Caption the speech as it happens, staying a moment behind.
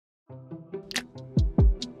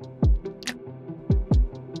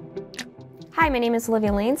Hi, my name is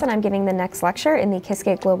Olivia Lanes and I'm giving the next lecture in the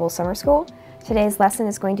Qiskit Global Summer School. Today's lesson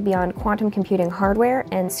is going to be on quantum computing hardware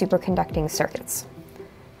and superconducting circuits.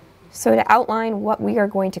 So to outline what we are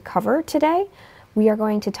going to cover today, we are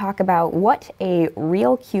going to talk about what a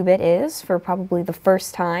real qubit is for probably the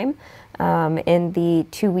first time in the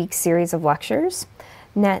 2-week series of lectures.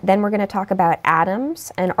 Then we're going to talk about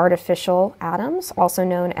atoms and artificial atoms, also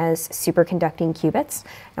known as superconducting qubits,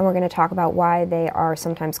 and we're going to talk about why they are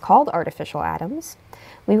sometimes called artificial atoms.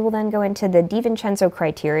 We will then go into the DiVincenzo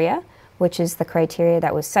criteria, which is the criteria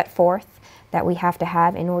that was set forth that we have to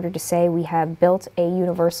have in order to say we have built a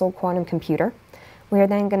universal quantum computer. We are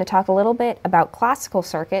then going to talk a little bit about classical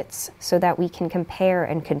circuits so that we can compare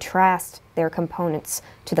and contrast their components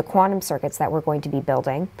to the quantum circuits that we're going to be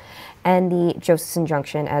building, and the Josephson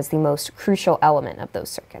junction as the most crucial element of those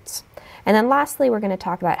circuits. And then lastly, we're going to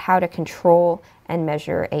talk about how to control and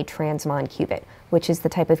measure a transmon qubit, which is the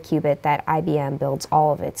type of qubit that IBM builds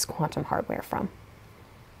all of its quantum hardware from.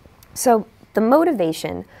 So the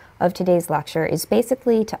motivation of today's lecture is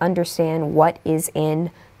basically to understand what is in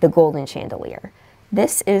the golden chandelier.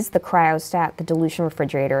 This is the cryostat, the dilution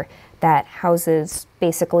refrigerator, that houses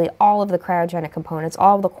basically all of the cryogenic components,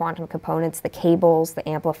 all of the quantum components, the cables, the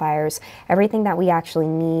amplifiers, everything that we actually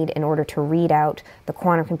need in order to read out the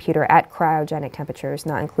quantum computer at cryogenic temperatures,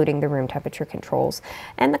 not including the room temperature controls,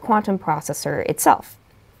 and the quantum processor itself.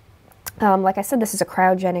 Like I said, this is a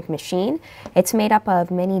cryogenic machine. It's made up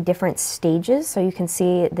of many different stages, so you can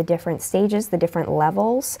see the different stages, the different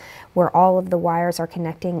levels, where all of the wires are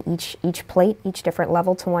connecting each plate, each different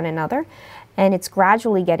level to one another. And it's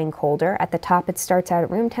gradually getting colder. At the top it starts out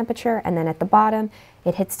at room temperature, and then at the bottom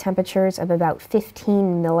it hits temperatures of about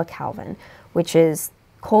 15 millikelvin, which is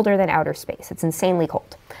colder than outer space. It's insanely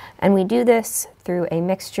cold. And we do this through a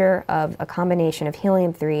mixture of a combination of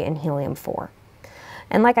helium-3 and helium-4.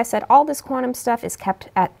 And like I said, all this quantum stuff is kept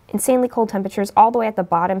at insanely cold temperatures all the way at the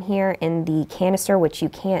bottom here in the canister, which you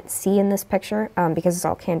can't see in this picture because it's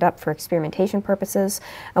all canned up for experimentation purposes.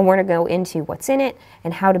 And we're going to go into what's in it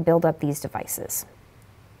and how to build up these devices.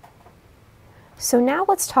 So now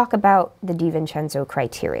let's talk about the DiVincenzo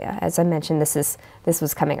criteria. As I mentioned, this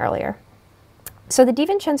was coming earlier. So the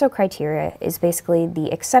DiVincenzo criteria is basically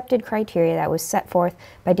the accepted criteria that was set forth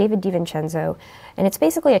by David DiVincenzo, and it's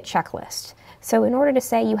basically a checklist. So in order to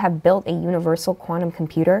say you have built a universal quantum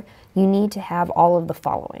computer, you need to have all of the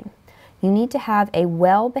following. You need to have a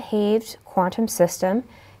well-behaved quantum system.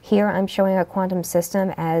 Here I'm showing a quantum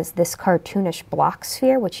system as this cartoonish block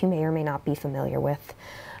sphere, which you may or may not be familiar with.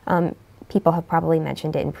 People have probably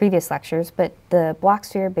mentioned it in previous lectures, but the block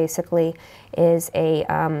sphere basically is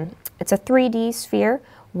it's a 3D sphere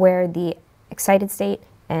where the excited state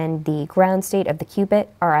and the ground state of the qubit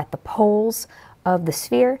are at the poles of the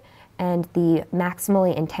sphere, and the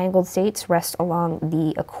maximally entangled states rest along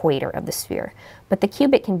the equator of the sphere. But the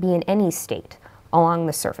qubit can be in any state along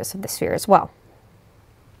the surface of the sphere as well.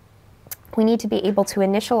 We need to be able to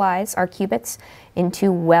initialize our qubits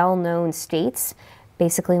into well-known states.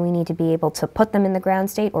 Basically, we need to be able to put them in the ground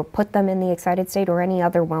state or put them in the excited state or any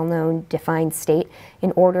other well-known defined state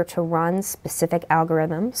in order to run specific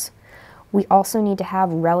algorithms. We also need to have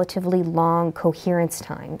relatively long coherence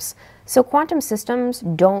times. So quantum systems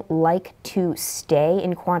don't like to stay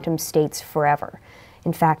in quantum states forever.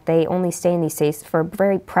 In fact, they only stay in these states for a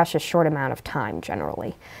very precious short amount of time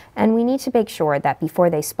generally. And we need to make sure that before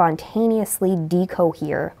they spontaneously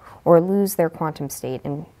decohere or lose their quantum state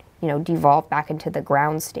and devolve back into the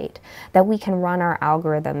ground state, that we can run our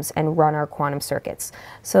algorithms and run our quantum circuits.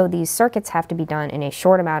 So these circuits have to be done in a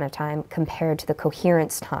short amount of time compared to the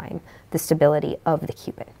coherence time, the stability of the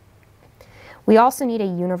qubit. We also need a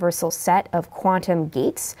universal set of quantum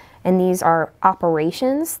gates, and these are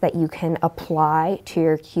operations that you can apply to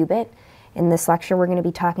your qubit. In this lecture, we're going to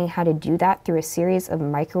be talking how to do that through a series of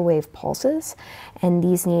microwave pulses, and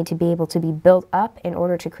these need to be able to be built up in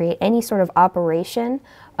order to create any sort of operation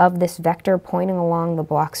of this vector pointing along the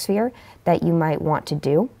block sphere that you might want to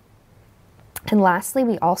do. And lastly,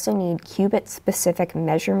 we also need qubit-specific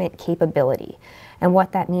measurement capability. And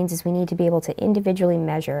what that means is we need to be able to individually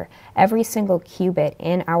measure every single qubit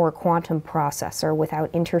in our quantum processor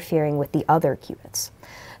without interfering with the other qubits.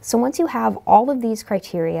 So once you have all of these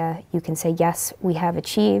criteria, you can say, yes, we have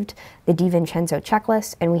achieved the DiVincenzo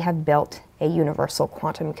checklist and we have built a universal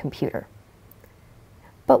quantum computer.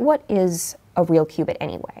 But what is a real qubit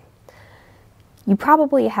anyway? You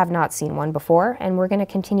probably have not seen one before, and we're going to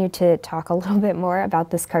continue to talk a little bit more about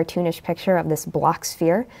this cartoonish picture of this block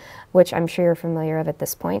sphere, which I'm sure you're familiar with at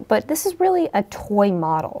this point. But this is really a toy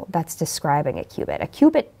model that's describing a qubit. A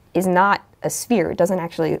qubit is not a sphere. It doesn't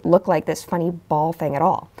actually look like this funny ball thing at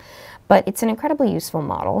all. But it's an incredibly useful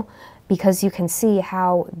model because you can see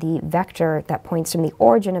how the vector that points from the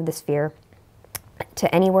origin of the sphere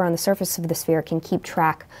to anywhere on the surface of the sphere can keep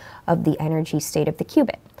track of the energy state of the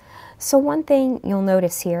qubit. So one thing you'll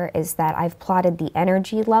notice here is that I've plotted the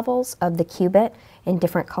energy levels of the qubit in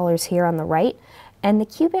different colors here on the right, and the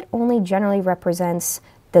qubit only generally represents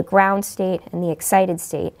the ground state and the excited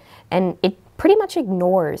state, and it pretty much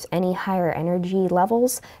ignores any higher energy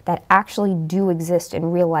levels that actually do exist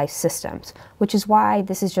in real life systems, which is why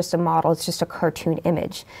this is just a model, it's just a cartoon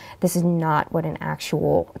image. This is not what an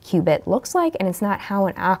actual qubit looks like, and it's not how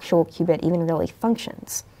an actual qubit even really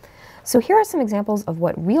functions. So here are some examples of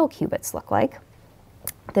what real qubits look like.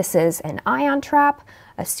 This is an ion trap,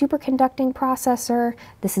 a superconducting processor.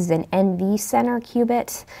 This is an NV center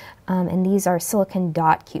qubit, and these are silicon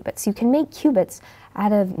dot qubits. You can make qubits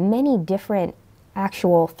out of many different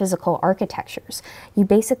actual physical architectures. You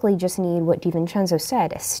basically just need what DiVincenzo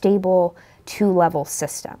said, a stable two-level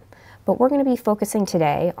system. But we're going to be focusing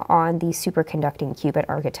today on the superconducting qubit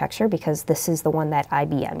architecture because this is the one that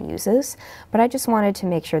IBM uses. But I just wanted to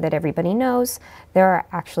make sure that everybody knows there are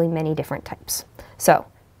actually many different types. So,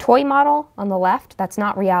 toy model on the left, that's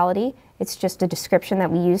not reality. It's just a description that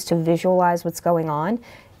we use to visualize what's going on.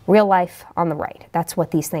 Real life on the right, that's what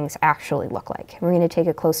these things actually look like. We're going to take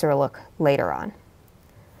a closer look later on.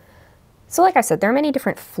 So like I said, there are many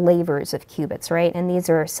different flavors of qubits, right? And these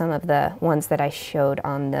are some of the ones that I showed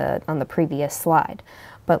on the previous slide.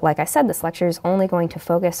 But like I said, this lecture is only going to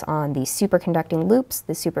focus on the superconducting loops,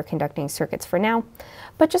 the superconducting circuits for now.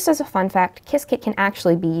 But just as a fun fact, Qiskit can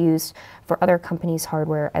actually be used for other companies'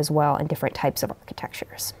 hardware as well in different types of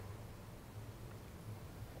architectures.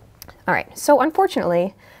 All right, so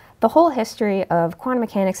unfortunately, the whole history of quantum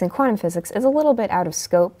mechanics and quantum physics is a little bit out of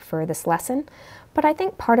scope for this lesson, but I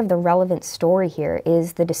think part of the relevant story here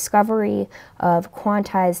is the discovery of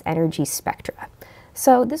quantized energy spectra.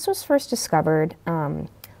 So this was first discovered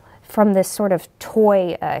from this sort of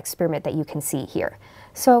toy experiment that you can see here.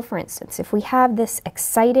 So for instance, if we have this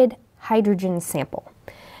excited hydrogen sample,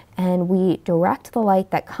 and we direct the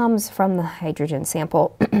light that comes from the hydrogen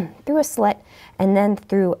sample through a slit and then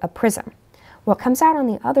through a prism. What comes out on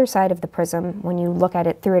the other side of the prism when you look at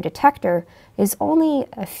it through a detector is only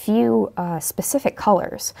a few specific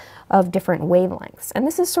colors of different wavelengths. And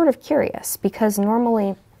this is sort of curious because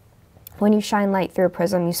normally when you shine light through a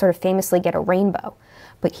prism, you sort of famously get a rainbow.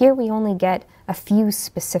 But here we only get a few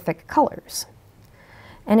specific colors.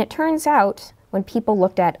 And it turns out when people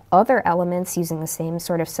looked at other elements using the same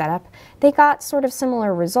sort of setup, they got sort of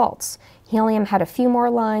similar results. Helium had a few more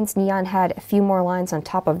lines, neon had a few more lines on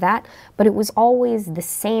top of that, but it was always the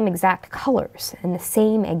same exact colors and the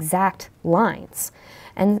same exact lines.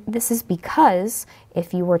 And this is because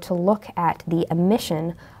if you were to look at the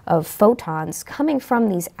emission of photons coming from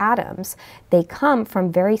these atoms, they come from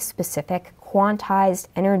very specific quantized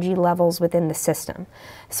energy levels within the system.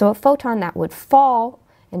 So a photon that would fall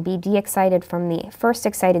and be de-excited from the first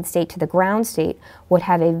excited state to the ground state would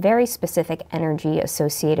have a very specific energy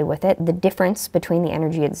associated with it, the difference between the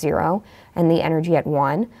energy at 0 and the energy at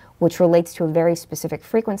 1, which relates to a very specific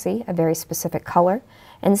frequency, a very specific color.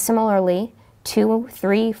 And similarly, 2,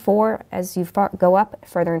 3, 4, as you go up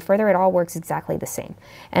further and further, it all works exactly the same.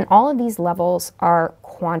 And all of these levels are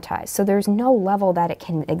quantized, so there's no level that it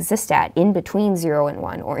can exist at in between 0 and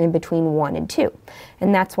 1 or in between 1 and 2.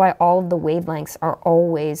 And that's why all of the wavelengths are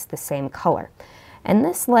always the same color. And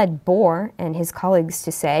this led Bohr and his colleagues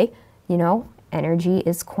to say, you know, energy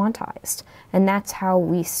is quantized. And that's how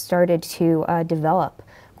we started to develop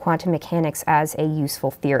quantum mechanics as a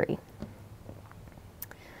useful theory.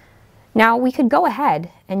 Now, we could go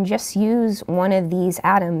ahead and just use one of these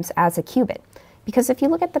atoms as a qubit, because if you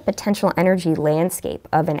look at the potential energy landscape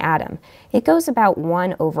of an atom, it goes about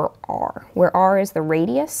 1 over r, where r is the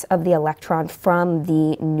radius of the electron from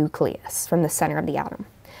the nucleus, from the center of the atom.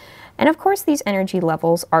 And of course, these energy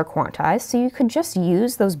levels are quantized, so you could just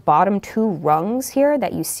use those bottom 2 rungs here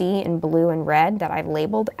that you see in blue and red that I've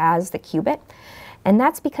labeled as the qubit. And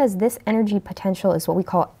that's because this energy potential is what we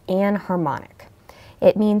call anharmonic.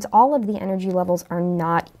 It means all of the energy levels are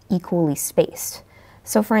not equally spaced.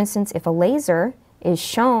 So for instance, if a laser is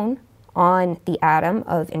shown on the atom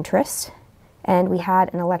of interest, and we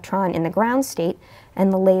had an electron in the ground state,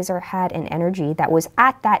 and the laser had an energy that was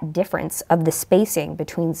at that difference of the spacing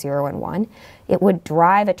between 0 and 1, it would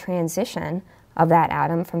drive a transition of that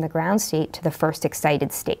atom from the ground state to the first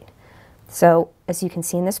excited state. So as you can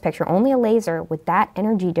see in this picture, only a laser with that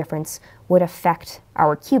energy difference would affect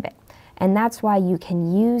our qubit. And that's why you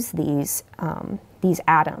can use these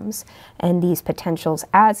atoms and these potentials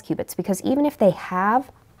as qubits, because even if they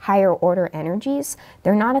have higher order energies,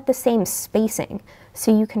 they're not at the same spacing,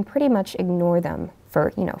 so you can pretty much ignore them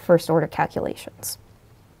for, first order calculations.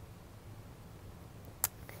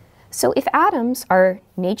 So if atoms are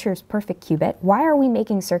nature's perfect qubit, why are we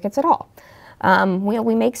making circuits at all?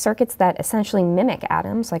 We make circuits that essentially mimic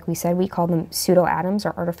atoms. Like we said, we call them pseudo-atoms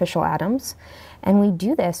or artificial atoms. And we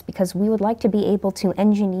do this because we would like to be able to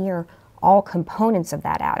engineer all components of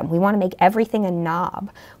that atom. We want to make everything a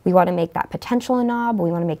knob. We want to make that potential a knob.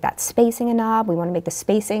 We want to make that spacing a knob. We want to make the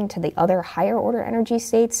spacing to the other higher order energy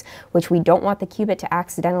states, which we don't want the qubit to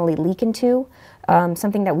accidentally leak into,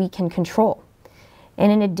 something that we can control.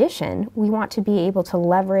 And in addition, we want to be able to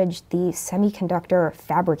leverage the semiconductor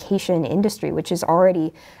fabrication industry, which is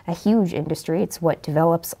already a huge industry. It's what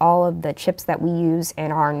develops all of the chips that we use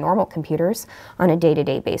in our normal computers on a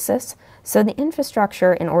day-to-day basis. So the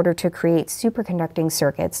infrastructure in order to create superconducting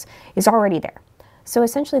circuits is already there. So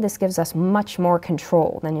essentially this gives us much more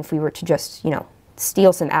control than if we were to just,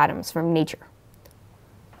 steal some atoms from nature.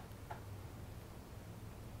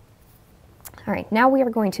 All right, now we are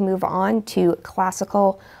going to move on to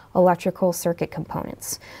classical electrical circuit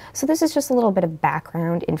components. So this is just a little bit of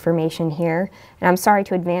background information here, and I'm sorry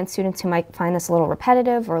to advanced students who might find this a little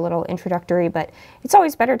repetitive or a little introductory, but it's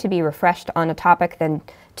always better to be refreshed on a topic than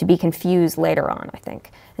to be confused later on, I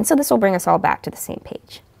think. And so this will bring us all back to the same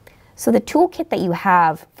page. So the toolkit that you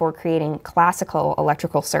have for creating classical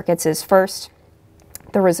electrical circuits is first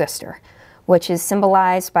the resistor, which is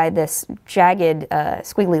symbolized by this jagged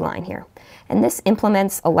squiggly line here. And this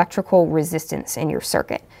implements electrical resistance in your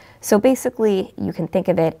circuit. So basically, you can think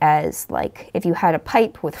of it as like if you had a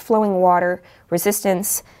pipe with flowing water,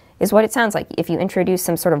 resistance is what it sounds like. If you introduce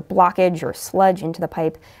some sort of blockage or sludge into the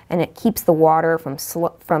pipe and it keeps the water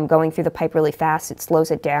from going through the pipe really fast, it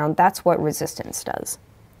slows it down, that's what resistance does.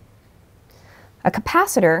 A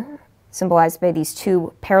capacitor, symbolized by these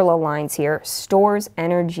two parallel lines here, stores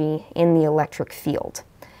energy in the electric field.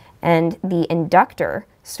 And the inductor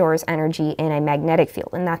stores energy in a magnetic field,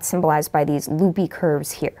 and that's symbolized by these loopy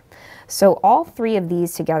curves here. So all three of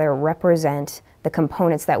these together represent the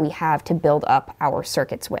components that we have to build up our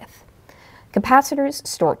circuits with. Capacitors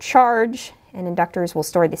store charge, and inductors will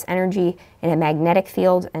store this energy in a magnetic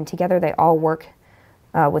field, and together they all work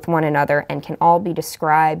with one another and can all be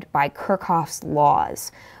described by Kirchhoff's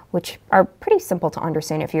laws, which are pretty simple to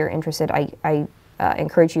understand. If you're interested, I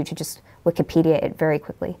encourage you to just Wikipedia it very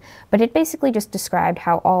quickly. But it basically just described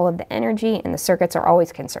how all of the energy in the circuits are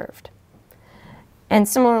always conserved. And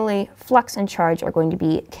similarly, flux and charge are going to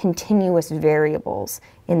be continuous variables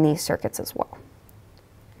in these circuits as well.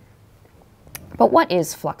 But what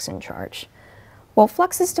is flux and charge? Well,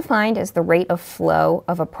 flux is defined as the rate of flow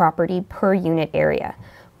of a property per unit area,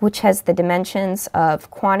 which has the dimensions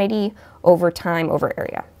of quantity over time over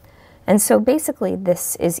area. And so basically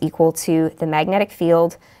this is equal to the magnetic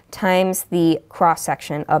field times the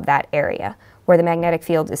cross-section of that area, where the magnetic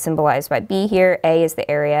field is symbolized by B here, A is the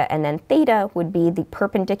area, and then theta would be the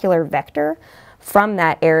perpendicular vector from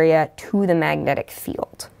that area to the magnetic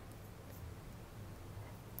field.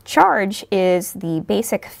 Charge is the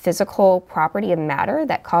basic physical property of matter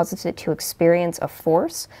that causes it to experience a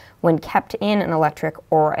force when kept in an electric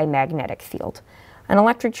or a magnetic field. An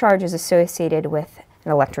electric charge is associated with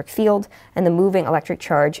an electric field, and the moving electric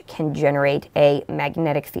charge can generate a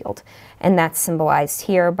magnetic field. And that's symbolized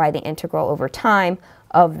here by the integral over time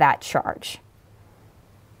of that charge.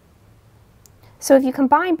 So if you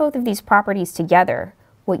combine both of these properties together,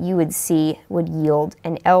 what you would see would yield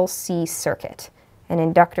an LC circuit, an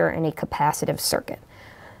inductor and a capacitive circuit.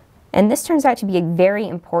 And this turns out to be a very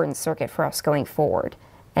important circuit for us going forward.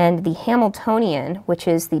 And the Hamiltonian, which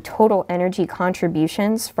is the total energy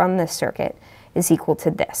contributions from this circuit, is equal to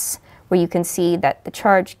this, where you can see that the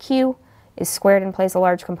charge Q is squared and plays a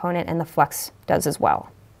large component, and the flux does as well.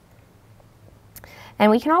 And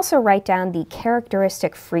we can also write down the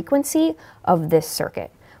characteristic frequency of this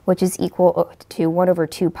circuit, which is equal to 1 over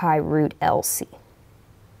 2 pi root LC.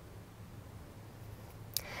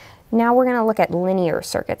 Now we're going to look at linear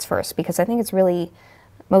circuits first, because I think it's really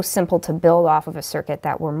most simple to build off of a circuit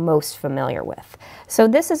that we're most familiar with. So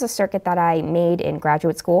this is a circuit that I made in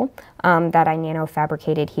graduate school that I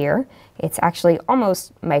nano-fabricated here. It's actually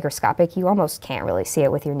almost microscopic. You almost can't really see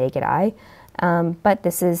it with your naked eye. But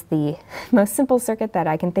this is the most simple circuit that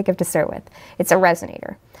I can think of to start with. It's a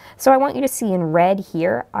resonator. So I want you to see in red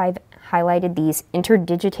here, I've highlighted these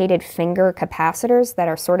interdigitated finger capacitors that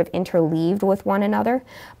are sort of interleaved with one another,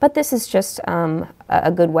 but this is just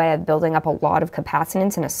a good way of building up a lot of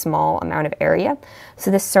capacitance in a small amount of area.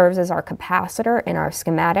 So this serves as our capacitor in our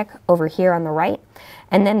schematic over here on the right,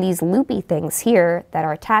 and then these loopy things here that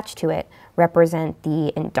are attached to it represent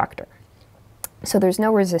the inductor. So there's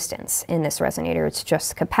no resistance in this resonator, it's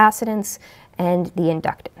just capacitance and the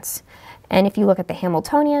inductance. And if you look at the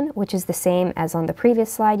Hamiltonian, which is the same as on the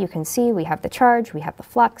previous slide, you can see we have the charge, we have the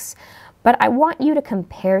flux, but I want you to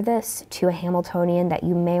compare this to a Hamiltonian that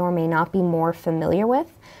you may or may not be more familiar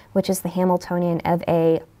with, which is the Hamiltonian of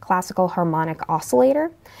a classical harmonic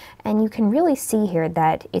oscillator. And you can really see here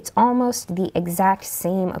that it's almost the exact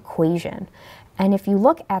same equation. And if you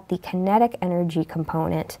look at the kinetic energy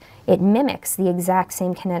component, it mimics the exact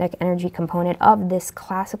same kinetic energy component of this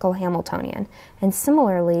classical Hamiltonian. And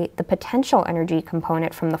similarly, the potential energy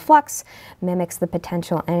component from the flux mimics the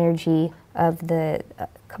potential energy of the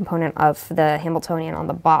component of the Hamiltonian on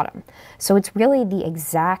the bottom. So it's really the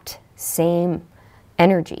exact same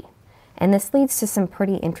energy. And this leads to some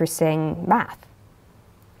pretty interesting math.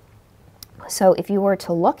 So if you were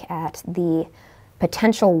to look at the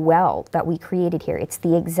potential well that we created here, it's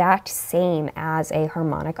the exact same as a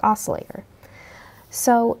harmonic oscillator.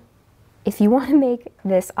 So if you want to make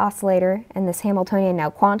this oscillator and this Hamiltonian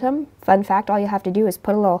now quantum, fun fact, all you have to do is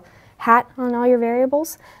put a little hat on all your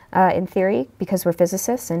variables in theory, because we're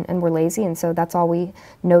physicists and we're lazy, and so that's all we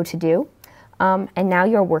know to do. And now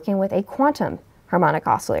you're working with a quantum harmonic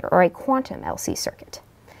oscillator or a quantum LC circuit.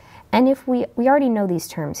 And if we already know these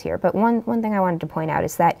terms here, but one thing I wanted to point out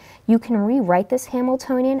is that you can rewrite this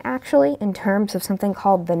Hamiltonian actually in terms of something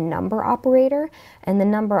called the number operator, and the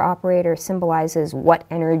number operator symbolizes what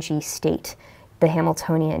energy state the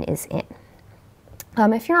Hamiltonian is in.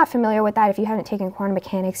 If you're not familiar with that, if you haven't taken quantum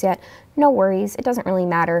mechanics yet, no worries, it doesn't really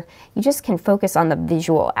matter. You just can focus on the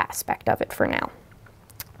visual aspect of it for now.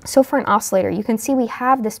 So for an oscillator, you can see we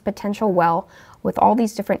have this potential well with all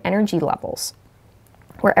these different energy levels,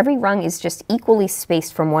 where every rung is just equally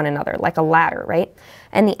spaced from one another, like a ladder, right?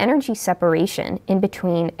 And the energy separation in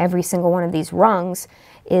between every single one of these rungs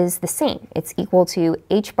is the same. It's equal to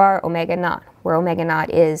h bar omega naught, where omega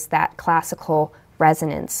naught is that classical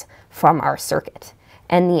resonance from our circuit.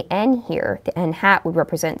 And the n here, the n hat, would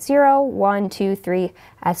represent 0, 1, 2, 3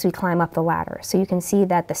 as we climb up the ladder. So you can see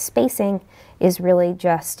that the spacing is really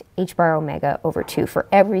just h bar omega over 2 for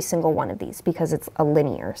every single one of these, because it's a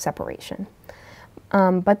linear separation.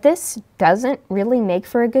 But this doesn't really make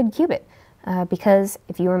for a good qubit, because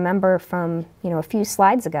if you remember from a few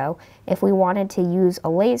slides ago, if we wanted to use a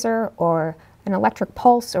laser or an electric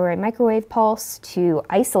pulse or a microwave pulse to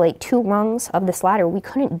isolate two rungs of this ladder, we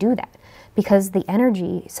couldn't do that because the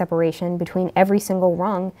energy separation between every single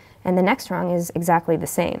rung and the next rung is exactly the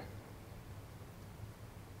same.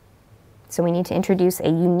 So we need to introduce a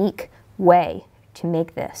unique way to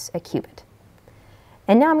make this a qubit.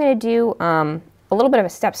 And now I'm going to do a little bit of a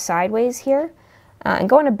step sideways here and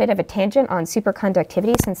go on a bit of a tangent on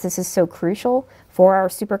superconductivity, since this is so crucial for our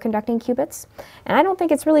superconducting qubits. And I don't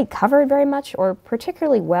think it's really covered very much or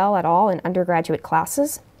particularly well at all in undergraduate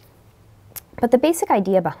classes. But the basic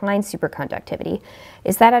idea behind superconductivity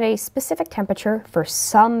is that at a specific temperature for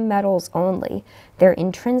some metals only, their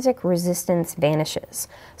intrinsic resistance vanishes.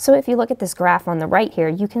 So if you look at this graph on the right here,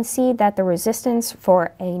 you can see that the resistance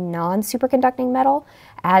for a non-superconducting metal,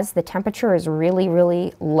 as the temperature is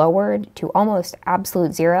really lowered to almost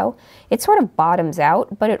absolute zero, it sort of bottoms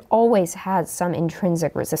out, but it always has some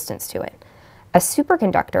intrinsic resistance to it. A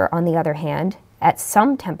superconductor, on the other hand, at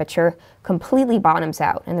some temperature completely bottoms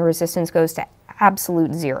out and the resistance goes to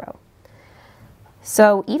absolute zero.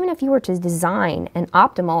 So even if you were to design an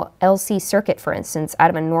optimal LC circuit, for instance, out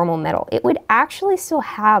of a normal metal, it would actually still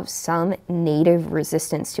have some native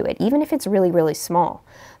resistance to it, even if it's really small.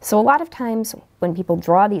 So a lot of times when people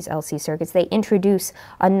draw these LC circuits, they introduce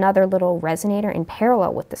another little resonator in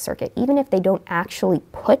parallel with the circuit. Even if they don't actually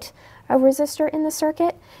put a resistor in the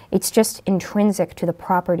circuit, it's just intrinsic to the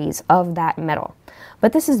properties of that metal.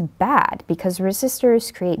 But this is bad because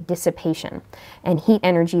resistors create dissipation and heat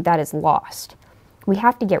energy that is lost. We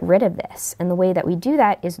have to get rid of this, and the way that we do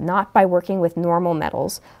that is not by working with normal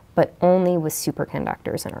metals, but only with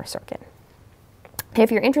superconductors in our circuit.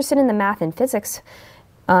 If you're interested in the math and physics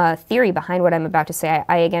theory behind what I'm about to say,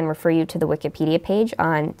 I again refer you to the Wikipedia page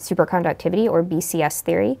on superconductivity, or BCS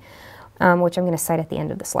theory, which I'm going to cite at the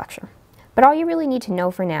end of this lecture. But all you really need to know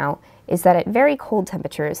for now is that at very cold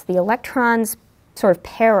temperatures, the electrons sort of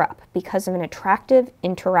pair up because of an attractive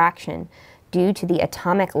interaction due to the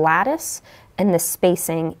atomic lattice and the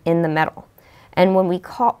spacing in the metal. And when we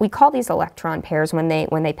call these electron pairs, when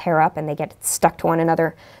they pair up and they get stuck to one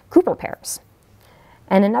another, Cooper pairs.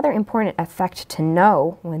 And another important effect to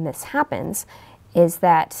know when this happens is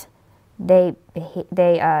that they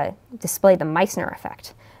display the Meissner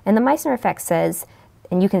effect. And the Meissner effect says,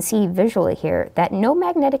 and you can see visually here, that no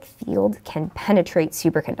magnetic field can penetrate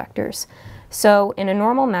superconductors. So in a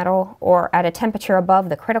normal metal, or at a temperature above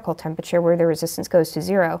the critical temperature where the resistance goes to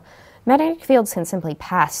 0, magnetic fields can simply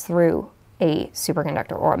pass through a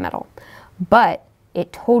superconductor or a metal. But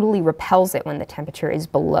it totally repels it when the temperature is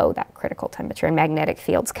below that critical temperature, and magnetic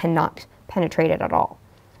fields cannot penetrate it at all.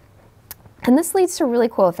 And this leads to really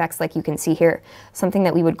cool effects like you can see here, something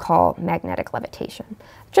that we would call magnetic levitation,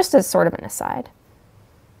 just as sort of an aside.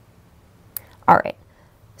 All right,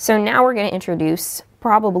 so now we're going to introduce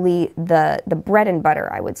probably the bread and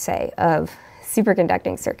butter, I would say, of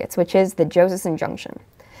superconducting circuits, which is the Josephson junction.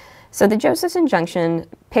 So the Josephson junction,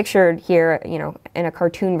 pictured here, in a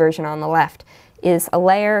cartoon version on the left, is a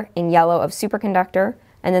layer in yellow of superconductor,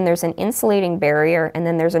 and then there's an insulating barrier, and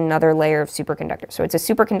then there's another layer of superconductor. So it's a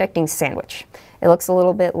superconducting sandwich. It looks a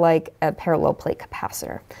little bit like a parallel plate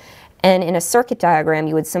capacitor. And in a circuit diagram,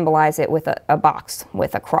 you would symbolize it with a box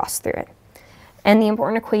with a cross through it. And the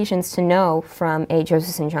important equations to know from a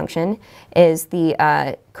Josephson junction is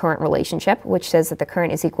the current relationship, which says that the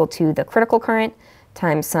current is equal to the critical current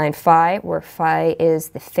times sine phi, where phi is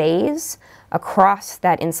the phase across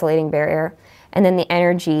that insulating barrier, and then the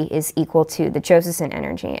energy is equal to the Josephson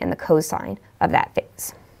energy and the cosine of that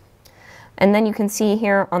phase. And then you can see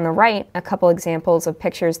here on the right a couple examples of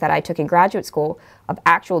pictures that I took in graduate school of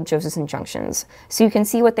actual Josephson junctions. So you can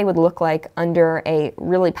see what they would look like under a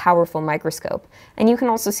really powerful microscope. And you can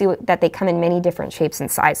also see that they come in many different shapes and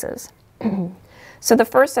sizes. So the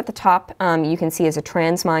first at the top you can see is a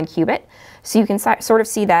transmon qubit. So you can sort of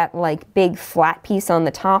see that like big flat piece on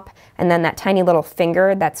the top, and then that tiny little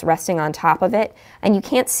finger that's resting on top of it. And you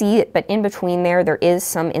can't see it, but in between there is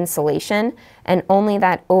some insulation, and only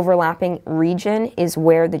that overlapping region is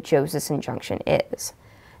where the Josephson junction is.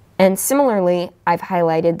 And similarly, I've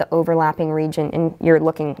highlighted the overlapping region, and you're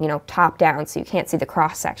looking, top down, so you can't see the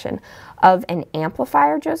cross section of an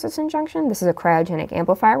amplifier Josephson junction. This is a cryogenic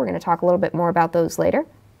amplifier. We're going to talk a little bit more about those later.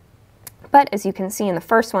 But as you can see in the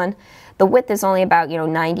first one, the width is only about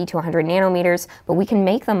 90 to 100 nanometers, but we can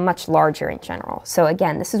make them much larger in general. So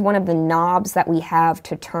again, this is one of the knobs that we have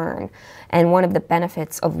to turn, and one of the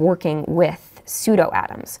benefits of working with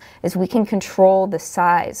pseudoatoms is we can control the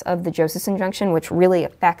size of the Josephson junction, which really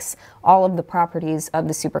affects all of the properties of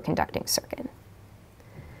the superconducting circuit.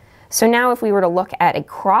 So now if we were to look at a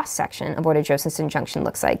cross-section of what a Josephson junction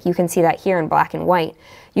looks like, you can see that here in black and white.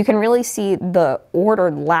 You can really see the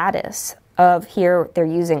ordered lattice of here they're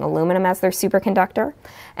using aluminum as their superconductor,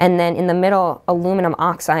 and then in the middle aluminum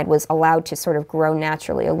oxide was allowed to sort of grow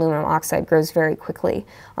naturally. Aluminum oxide grows very quickly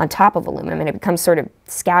on top of aluminum, and it becomes sort of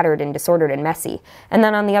scattered and disordered and messy. And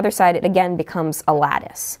then on the other side it again becomes a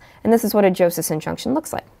lattice. And this is what a Josephson junction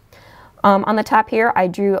looks like. On the top here, I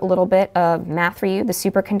drew a little bit of math for you. The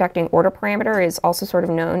superconducting order parameter is also sort of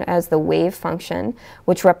known as the wave function,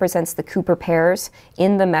 which represents the Cooper pairs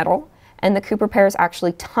in the metal. And the Cooper pairs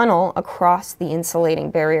actually tunnel across the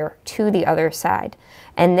insulating barrier to the other side.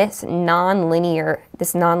 And this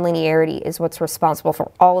nonlinearity is what's responsible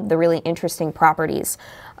for all of the really interesting properties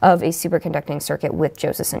of a superconducting circuit with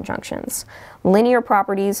Josephson junctions. Linear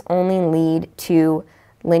properties only lead to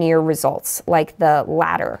linear results, like the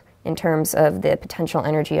latter in terms of the potential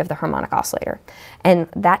energy of the harmonic oscillator. And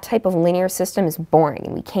that type of linear system is boring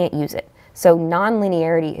and we can't use it. So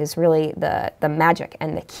nonlinearity is really the magic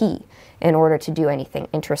and the key in order to do anything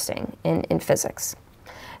interesting in physics.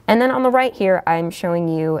 And then on the right here, I'm showing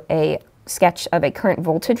you a sketch of a current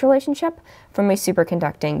voltage relationship from a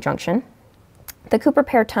superconducting junction. The Cooper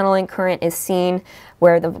pair tunneling current is seen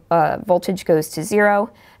where the voltage goes to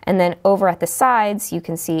 0, and then over at the sides you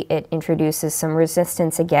can see it introduces some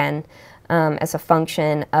resistance again as a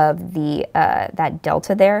function of the that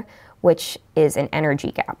delta there, which is an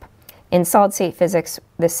energy gap. In solid-state physics,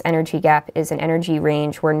 this energy gap is an energy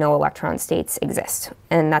range where no electron states exist,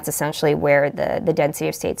 and that's essentially where the density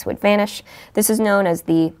of states would vanish. This is known as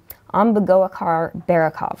the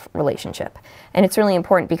Ambigoakar-Berekov relationship, and it's really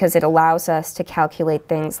important because it allows us to calculate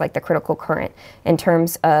things like the critical current in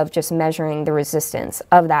terms of just measuring the resistance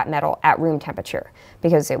of that metal at room temperature,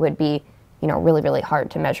 because it would be really, really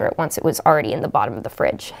hard to measure it once it was already in the bottom of the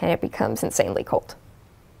fridge and it becomes insanely cold.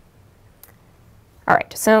 All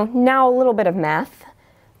right, so now a little bit of math.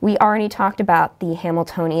 We already talked about the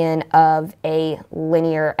Hamiltonian of a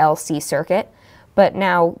linear LC circuit, But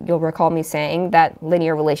now you'll recall me saying that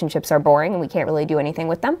linear relationships are boring and we can't really do anything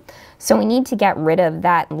with them. So we need to get rid of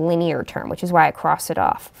that linear term, which is why I crossed it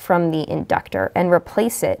off from the inductor, and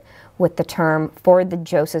replace it with the term for the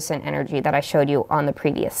Josephson energy that I showed you on the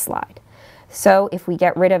previous slide. So if we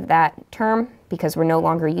get rid of that term, because we're no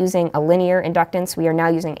longer using a linear inductance, we are now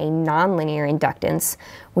using a nonlinear inductance,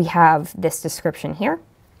 we have this description here.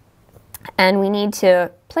 And we need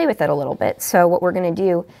to play with it a little bit. So what we're going to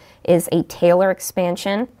do is a Taylor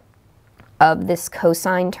expansion of this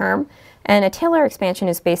cosine term. And a Taylor expansion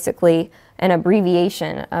is basically an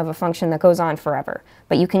abbreviation of a function that goes on forever.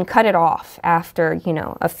 But you can cut it off after, you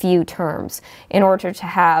know, a few terms in order to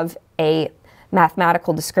have a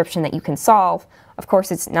mathematical description that you can solve. Of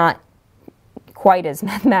course, it's not quite as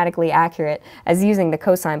mathematically accurate as using the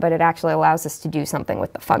cosine, but it actually allows us to do something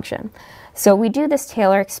with the function. So we do this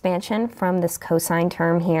Taylor expansion from this cosine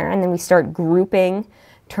term here, and then we start grouping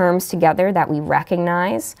terms together that we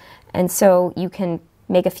recognize. And so you can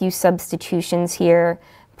make a few substitutions here,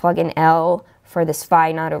 plug in L for this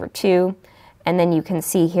phi naught over 2, and then you can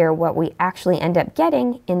see here what we actually end up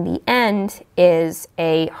getting in the end is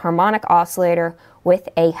a harmonic oscillator with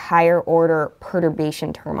a higher order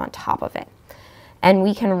perturbation term on top of it. And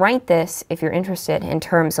we can write this, if you're interested, in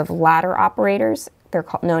terms of ladder operators. They're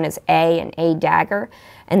known as A and A dagger,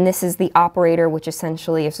 and this is the operator which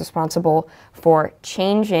essentially is responsible for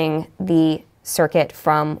changing the circuit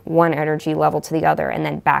from one energy level to the other and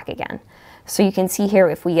then back again. So you can see here,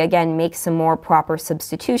 if we again make some more proper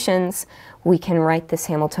substitutions, we can write this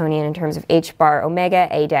Hamiltonian in terms of H bar omega,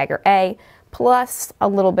 A dagger A, plus a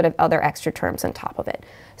little bit of other extra terms on top of it.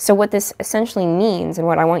 So what this essentially means, and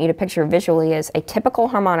what I want you to picture visually, is a typical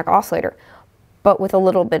harmonic oscillator, but with a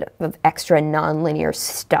little bit of extra nonlinear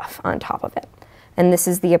stuff on top of it. And this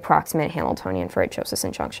is the approximate Hamiltonian for a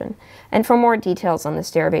Josephson junction. And for more details on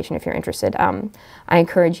this derivation, if you're interested, I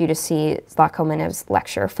encourage you to see Zlatko Manev's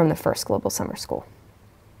lecture from the first Global Summer School.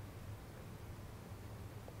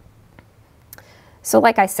 So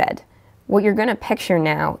like I said, what you're going to picture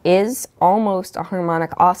now is almost a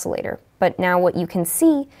harmonic oscillator. But now what you can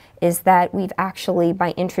see is that we've actually,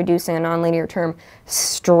 by introducing a nonlinear term,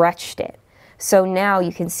 stretched it. So now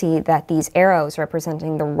you can see that these arrows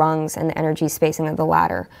representing the rungs and the energy spacing of the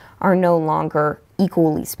ladder are no longer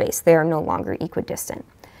equally spaced. They are no longer equidistant.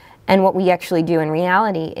 And what we actually do in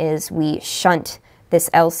reality is we shunt this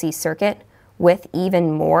LC circuit with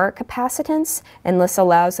even more capacitance, and this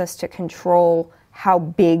allows us to control how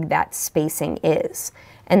big that spacing is.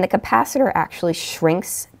 And the capacitor actually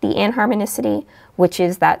shrinks the anharmonicity, which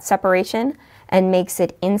is that separation, and makes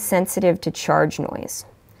it insensitive to charge noise.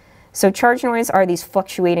 So charge noise are these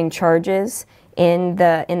fluctuating charges in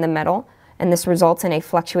the metal, and this results in a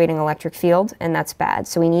fluctuating electric field, and that's bad.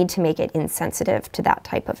 So we need to make it insensitive to that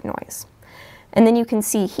type of noise. And then you can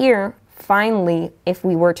see here, finally, if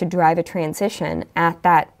we were to drive a transition at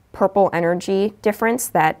that purple energy difference,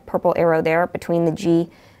 that purple arrow there between the G,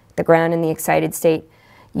 the ground, and the excited state,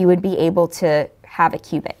 you would be able to have a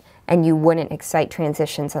qubit. And you wouldn't excite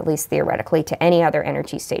transitions, at least theoretically, to any other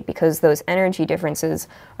energy state, because those energy differences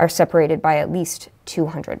are separated by at least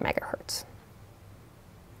 200 megahertz.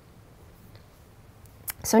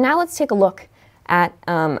 So now let's take a look at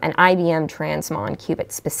an IBM transmon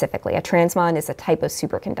qubit specifically. A transmon is a type of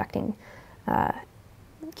superconducting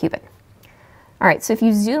qubit. All right, so if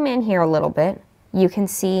you zoom in here a little bit, you can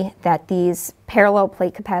see that these parallel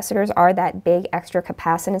plate capacitors are that big extra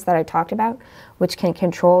capacitance that I talked about, which can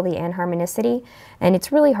control the anharmonicity. And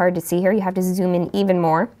it's really hard to see here. You have to zoom in even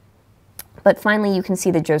more. But finally, you can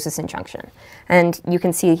see the Josephson junction. And you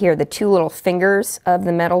can see here the two little fingers of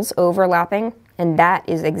the metals overlapping, and that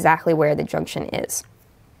is exactly where the junction is.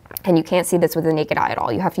 And you can't see this with the naked eye at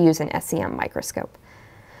all. You have to use an SEM microscope.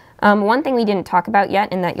 One thing we didn't talk about yet,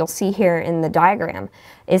 and that you'll see here in the diagram,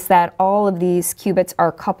 is that all of these qubits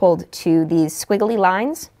are coupled to these squiggly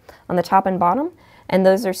lines on the top and bottom, and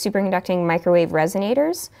those are superconducting microwave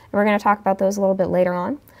resonators. And we're going to talk about those a little bit later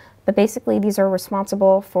on. But basically, these are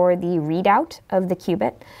responsible for the readout of the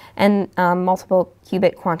qubit and multiple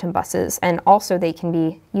qubit quantum buses, and also they can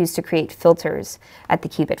be used to create filters at the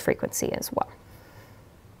qubit frequency as well.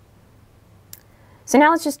 So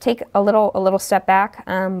now let's just take a little step back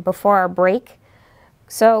before our break.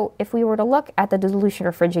 So if we were to look at the dilution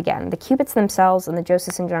fridge again, the qubits themselves and the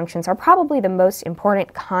Josephson junctions are probably the most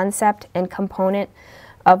important concept and component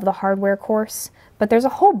of the hardware course, but there's a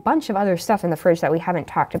whole bunch of other stuff in the fridge that we haven't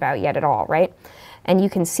talked about yet at all, right? And you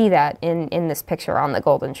can see that in this picture on the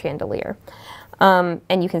golden chandelier.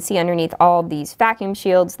 And you can see underneath all these vacuum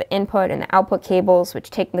shields, the input and the output cables, which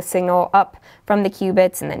take the signal up from the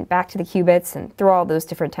qubits and then back to the qubits and through all those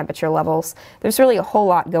different temperature levels. There's really a whole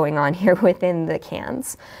lot going on here within the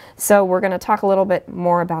cans. So we're going to talk a little bit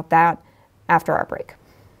more about that after our break.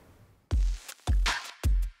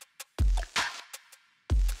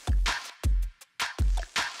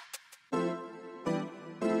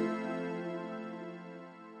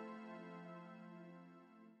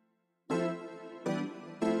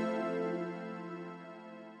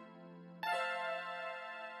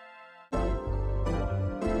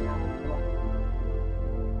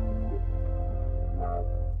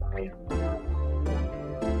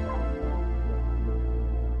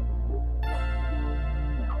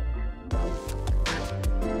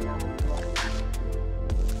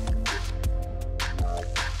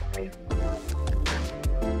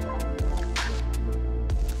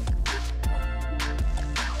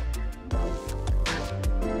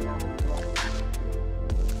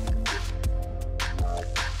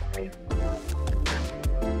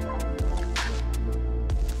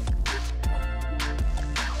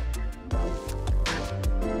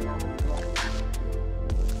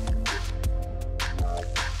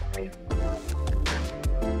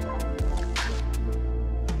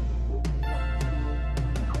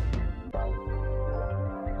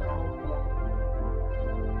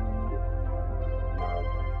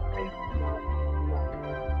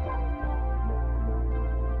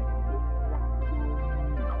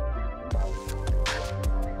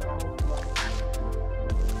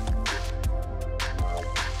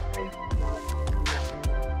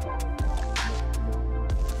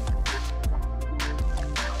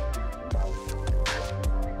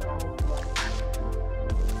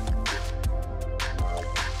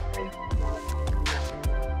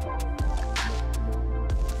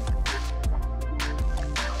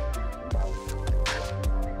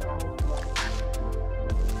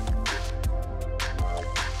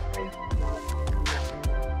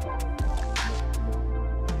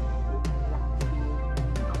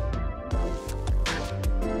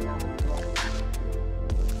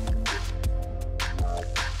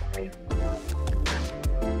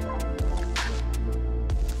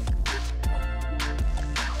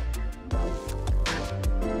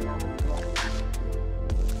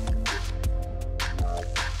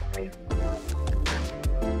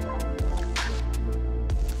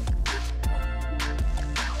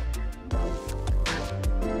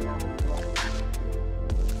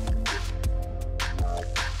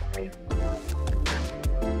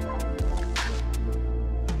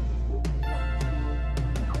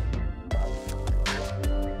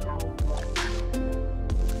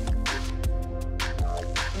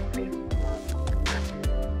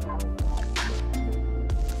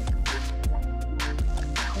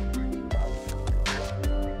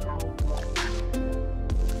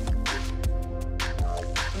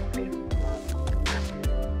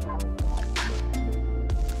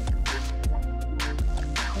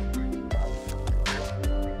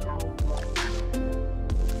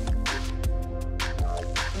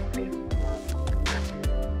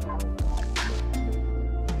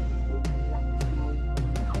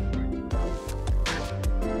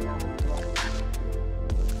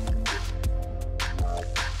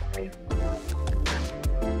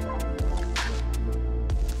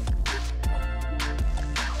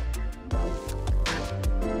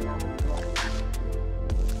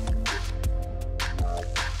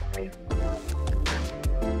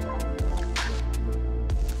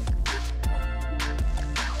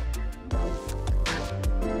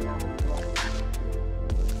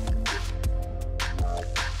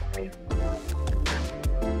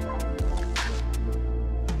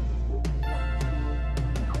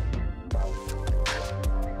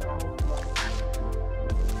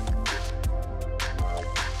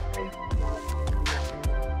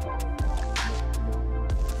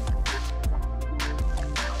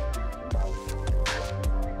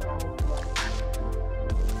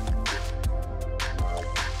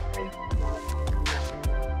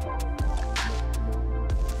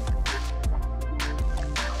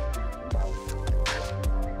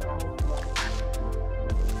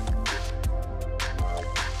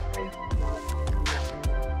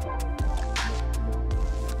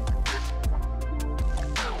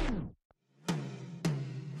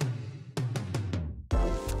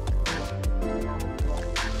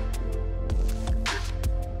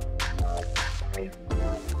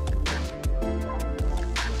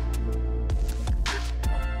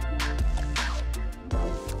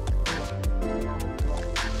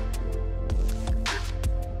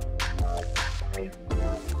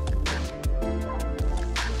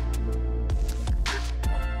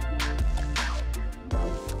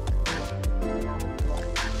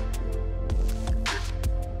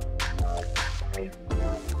 All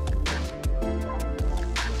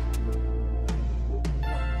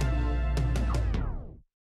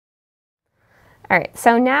right,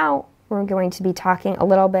 so now we're going to be talking a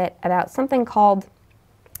little bit about something called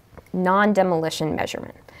non-demolition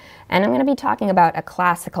measurement. And I'm going to be talking about a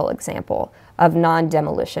classical example of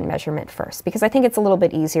non-demolition measurement first, because I think it's a little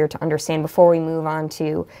bit easier to understand before we move on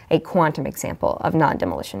to a quantum example of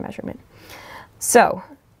non-demolition measurement. So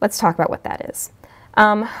let's talk about what that is.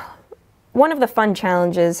 One of the fun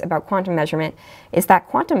challenges about quantum measurement is that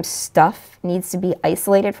quantum stuff needs to be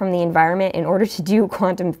isolated from the environment in order to do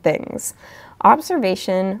quantum things.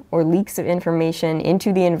 Observation or leaks of information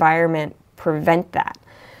into the environment prevent that.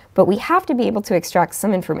 But we have to be able to extract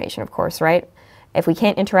some information, of course, right? If we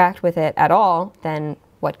can't interact with it at all, then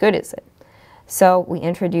what good is it? So we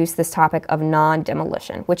introduce this topic of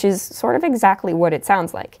non-demolition, which is sort of exactly what it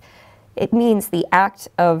sounds like. It means the act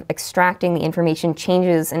of extracting the information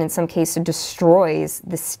changes and in some cases destroys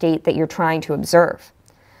the state that you're trying to observe.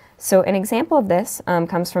 So an example of this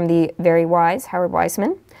comes from the very wise Howard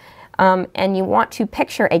Weissman. And you want to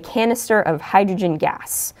picture a canister of hydrogen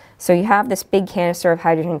gas. So you have this big canister of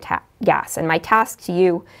hydrogen gas, and my task to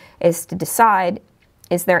you is to decide,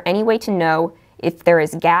 is there any way to know if there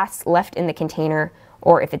is gas left in the container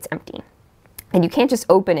or if it's empty? And you can't just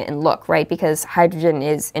open it and look, right? Because hydrogen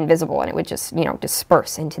is invisible and it would just,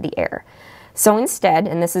 disperse into the air. So instead,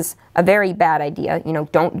 and this is a very bad idea,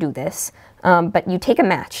 don't do this, but you take a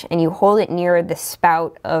match and you hold it near the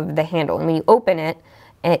spout of the handle. And when you open it,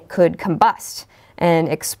 it could combust and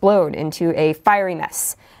explode into a fiery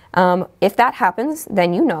mess. If that happens,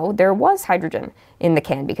 then there was hydrogen in the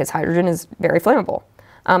can because hydrogen is very flammable.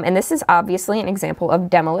 And this is obviously an example of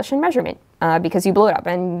demolition measurement because you blew it up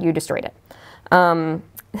and you destroyed it.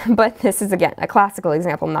 But this is, again, a classical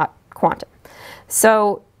example, not quantum.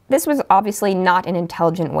 So this was obviously not an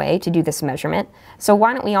intelligent way to do this measurement. So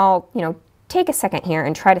why don't we all, take a second here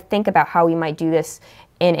and try to think about how we might do this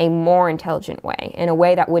in a more intelligent way, in a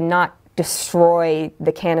way that would not destroy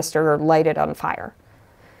the canister or light it on fire.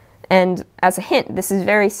 And as a hint, this is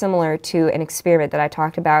very similar to an experiment that I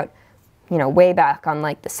talked about, way back on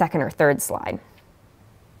like the second or third slide.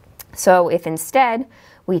 So if instead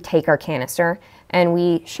we take our canister and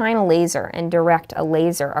we shine a laser and direct a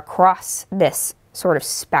laser across this sort of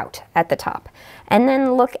spout at the top, and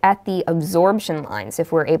then look at the absorption lines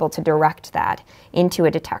if we're able to direct that into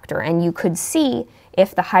a detector, and you could see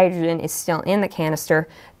if the hydrogen is still in the canister,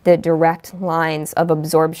 the direct lines of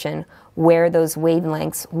absorption where those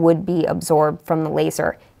wavelengths would be absorbed from the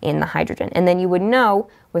laser in the hydrogen. And then you would know,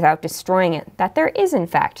 without destroying it, that there is in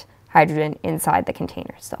fact hydrogen inside the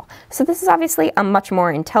container still. So this is obviously a much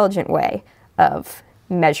more intelligent way of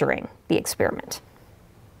measuring the experiment.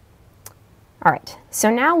 All right,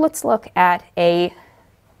 so now let's look at an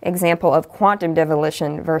example of quantum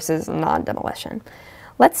demolition versus non-demolition.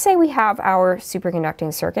 Let's say we have our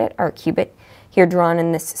superconducting circuit, our qubit, here drawn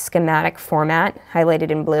in this schematic format,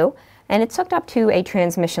 highlighted in blue, and it's hooked up to a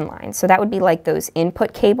transmission line. So that would be like those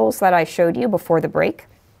input cables that I showed you before the break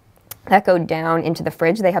that go down into the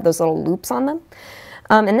fridge. They have those little loops on them.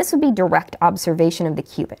 And this would be direct observation of the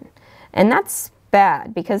qubit. And that's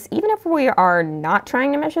bad because even if we are not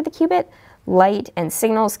trying to measure the qubit, light and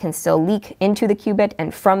signals can still leak into the qubit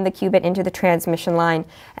and from the qubit into the transmission line,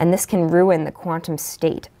 and this can ruin the quantum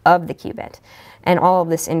state of the qubit. And all of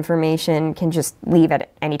this information can just leave at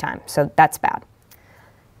any time, so that's bad.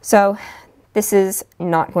 So this is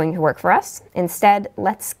not going to work for us. Instead,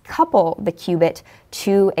 let's couple the qubit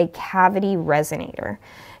to a cavity resonator.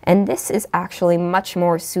 And this is actually much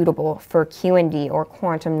more suitable for QND, or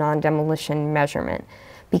quantum non-demolition measurement,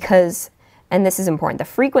 because, and this is important, the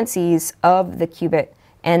frequencies of the qubit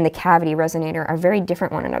and the cavity resonator are very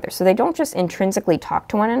different one another. So they don't just intrinsically talk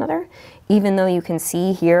to one another, even though you can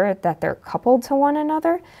see here that they're coupled to one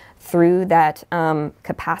another through that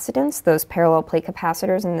capacitance, those parallel plate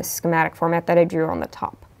capacitors in the schematic format that I drew on the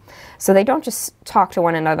top. So they don't just talk to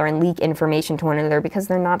one another and leak information to one another because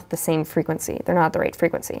they're not at the same frequency. They're not at the right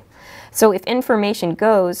frequency. So if information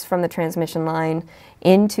goes from the transmission line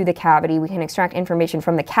into the cavity, we can extract information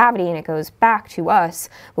from the cavity and it goes back to us,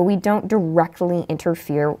 but we don't directly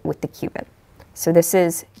interfere with the qubit. So this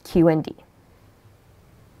is QND.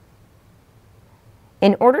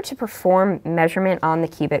 In order to perform measurement on the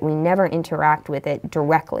qubit, we never interact with it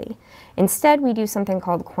directly. Instead, we do something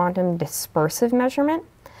called quantum dispersive measurement.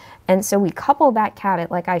 And so we couple that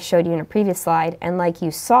qubit, like I showed you in a previous slide, and like you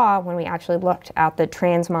saw when we actually looked at the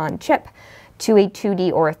transmon chip, to a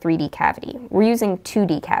 2D or a 3D cavity. We're using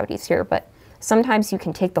 2D cavities here, but sometimes you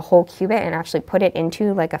can take the whole qubit and actually put it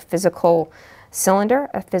into like a physical cylinder,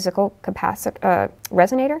 a physical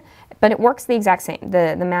resonator, but it works the exact same.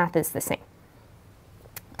 The math is the same.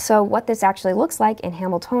 So what this actually looks like in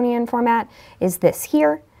Hamiltonian format is this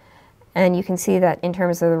here. And you can see that in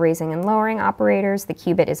terms of the raising and lowering operators, the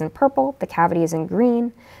qubit is in purple, the cavity is in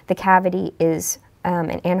green, the cavity is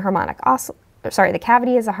an anharmonic oscillator. Sorry, the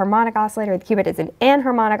cavity is a harmonic oscillator, the qubit is an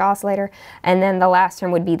anharmonic oscillator, and then the last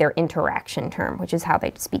term would be their interaction term, which is how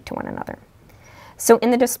they speak to one another. So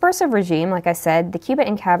in the dispersive regime, like I said, the qubit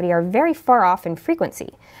and cavity are very far off in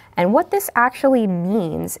frequency. And what this actually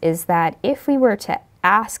means is that if we were to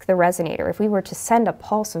ask the resonator, if we were to send a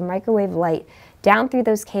pulse of microwave light down through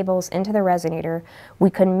those cables into the resonator, we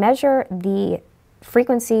could measure the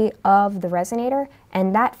frequency of the resonator,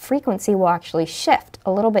 and that frequency will actually shift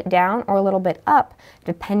a little bit down or a little bit up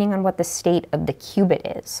depending on what the state of the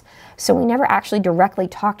qubit is. So we never actually directly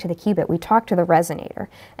talk to the qubit, we talk to the resonator,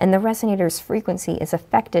 and the resonator's frequency is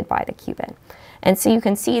affected by the qubit. And so you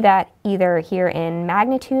can see that either here in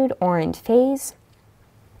magnitude or in phase.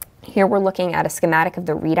 Here we're looking at a schematic of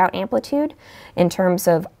the readout amplitude in terms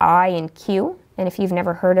of I and Q. And if you've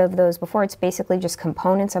never heard of those before, it's basically just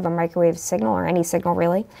components of a microwave signal, or any signal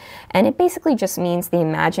really. And it basically just means the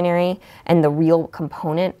imaginary and the real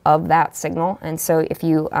component of that signal. And so if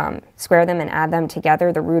you square them and add them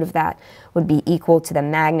together, the root of that would be equal to the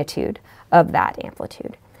magnitude of that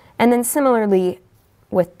amplitude. And then similarly,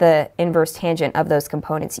 with the inverse tangent of those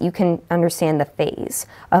components, you can understand the phase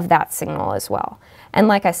of that signal as well. And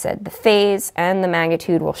like I said, the phase and the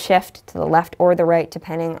magnitude will shift to the left or the right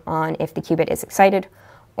depending on if the qubit is excited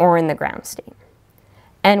or in the ground state.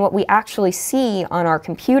 And what we actually see on our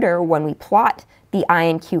computer when we plot the I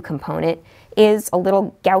and Q component is a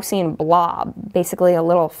little Gaussian blob, basically a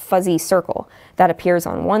little fuzzy circle that appears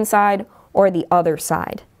on one side or the other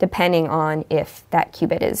side, depending on if that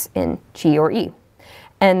qubit is in G or E.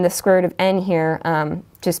 And the square root of n here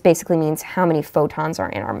just basically means how many photons are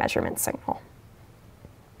in our measurement signal.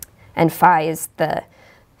 And phi is the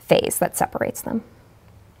phase that separates them.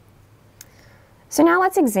 So now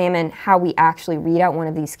let's examine how we actually read out one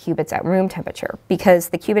of these qubits at room temperature, because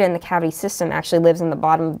the qubit in the cavity system actually lives in the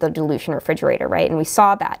bottom of the dilution refrigerator, right? And we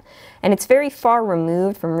saw that. And it's very far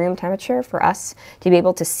removed from room temperature for us to be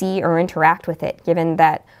able to see or interact with it, given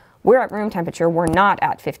that we're at room temperature, we're not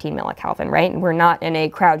at 15 millikelvin, right? We're not in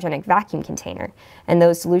a cryogenic vacuum container. And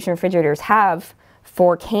those dilution refrigerators have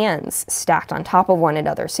 4 cans stacked on top of one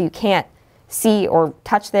another, so you can't see or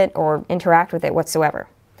touch it or interact with it whatsoever.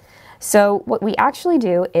 So what we actually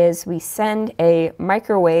do is we send a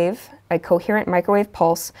microwave, a coherent microwave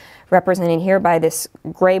pulse, represented here by this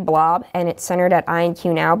gray blob, and it's centered at I and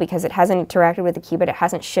Q now because it hasn't interacted with the qubit, it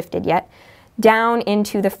hasn't shifted yet, down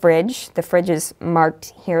into the fridge. The fridge is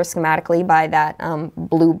marked here schematically by that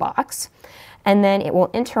blue box. And then it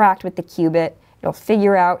will interact with the qubit. It'll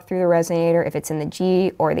figure out through the resonator if it's in the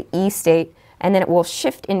G or the E state, and then it will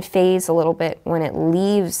shift in phase a little bit when it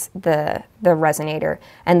leaves the resonator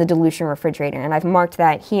and the dilution refrigerator. And I've marked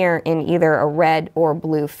that here in either a red or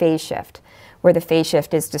blue phase shift, where the phase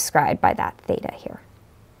shift is described by that theta here.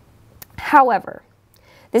 However,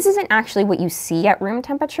 this isn't actually what you see at room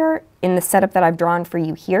temperature in the setup that I've drawn for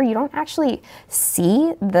you here. You don't actually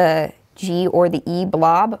see the G or the E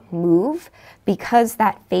blob move because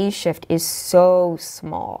that phase shift is so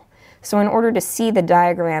small. So in order to see the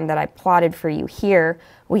diagram that I plotted for you here,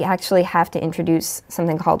 we actually have to introduce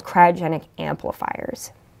something called cryogenic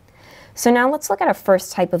amplifiers. So now let's look at a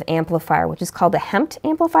first type of amplifier, which is called a Hempt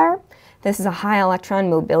amplifier. This is a high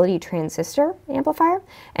electron mobility transistor amplifier,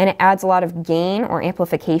 and it adds a lot of gain or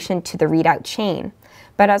amplification to the readout chain.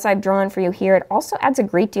 But as I've drawn for you here, it also adds a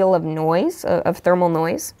great deal of noise, of thermal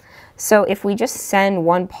noise. So if we just send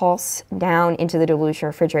one pulse down into the dilution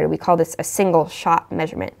refrigerator, we call this a single shot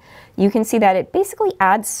measurement. You can see that it basically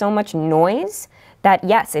adds so much noise that,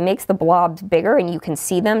 yes, it makes the blobs bigger and you can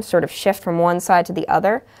see them sort of shift from one side to the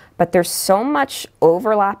other, but there's so much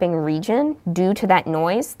overlapping region due to that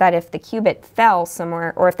noise that if the qubit fell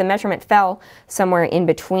somewhere, or if the measurement fell somewhere in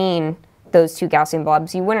between those two Gaussian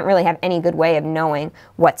blobs, you wouldn't really have any good way of knowing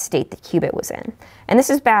what state the qubit was in. And this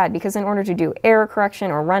is bad because in order to do error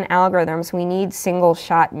correction or run algorithms, we need single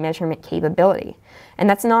shot measurement capability. And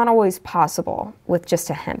that's not always possible with just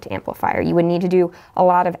a Hempt amplifier. You would need to do a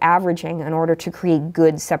lot of averaging in order to create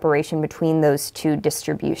good separation between those two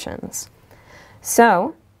distributions.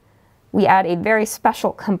 So we add a very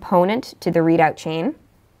special component to the readout chain,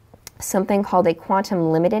 something called a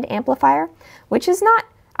quantum limited amplifier, which is not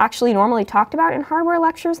actually normally talked about in hardware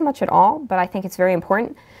lectures much at all, but I think it's very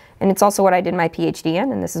important. And it's also what I did my PhD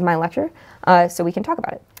in, and this is my lecture, so we can talk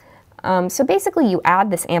about it. So basically you add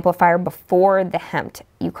this amplifier before the HEMT.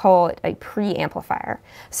 You call it a pre-amplifier.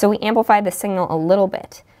 So we amplify the signal a little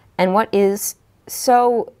bit. And what is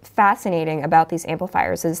so fascinating about these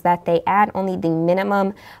amplifiers is that they add only the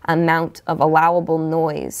minimum amount of allowable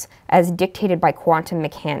noise as dictated by quantum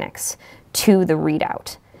mechanics to the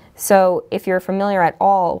readout. So if you're familiar at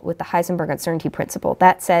all with the Heisenberg uncertainty principle,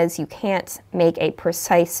 that says you can't make a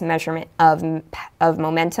precise measurement of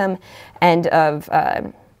momentum and of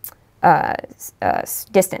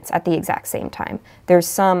distance at the exact same time. There's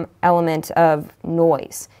some element of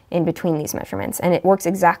noise in between these measurements, and it works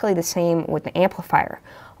exactly the same with the amplifier.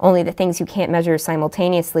 Only the things you can't measure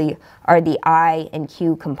simultaneously are the I and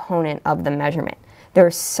Q component of the measurement.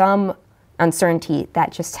 There's some uncertainty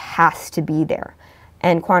that just has to be there.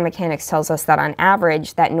 And quantum mechanics tells us that on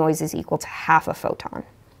average, that noise is equal to half a photon.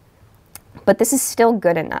 But this is still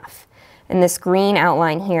good enough. And this green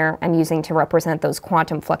outline here I'm using to represent those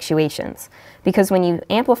quantum fluctuations. Because when you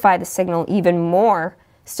amplify the signal even more,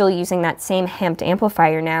 still using that same HEMT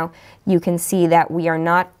amplifier now, you can see that we are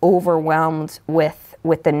not overwhelmed with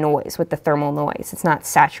the noise, with the thermal noise. It's not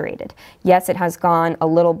saturated. Yes, it has gone a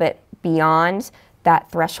little bit beyond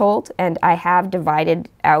that threshold, and I have divided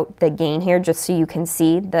out the gain here just so you can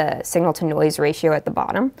see the signal to noise ratio at the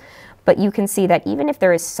bottom. But you can see that even if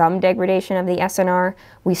there is some degradation of the SNR,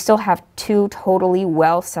 we still have two totally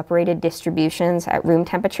well separated distributions at room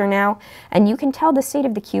temperature now, and you can tell the state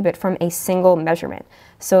of the qubit from a single measurement.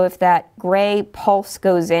 So if that gray pulse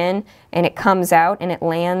goes in and it comes out and it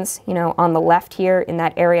lands, on the left here in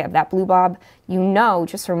that area of that blue blob, you know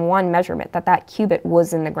just from one measurement that that qubit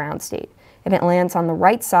was in the ground state. If it lands on the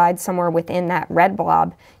right side, somewhere within that red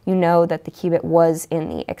blob, you know that the qubit was in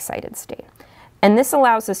the excited state. And this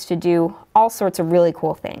allows us to do all sorts of really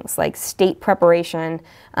cool things, like state preparation,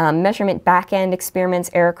 measurement back-end experiments,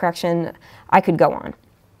 error correction. I could go on.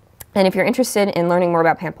 And if you're interested in learning more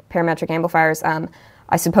about parametric amplifiers,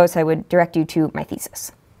 I suppose I would direct you to my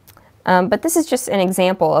thesis. But this is just an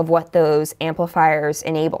example of what those amplifiers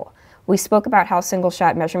enable. We spoke about how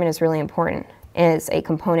single-shot measurement is really important as a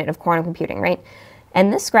component of quantum computing, right?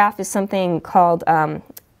 And this graph is something called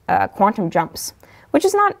quantum jumps, which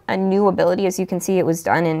is not a new ability. As you can see, it was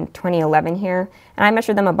done in 2011 here. And I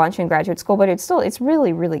measured them a bunch in graduate school, but it's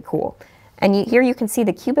really, really cool. And here you can see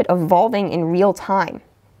the qubit evolving in real time.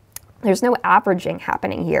 There's no averaging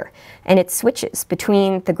happening here. And it switches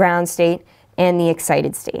between the ground state and the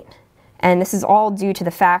excited state. And this is all due to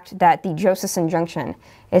the fact that the Josephson junction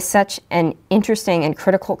is such an interesting and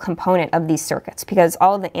critical component of these circuits, because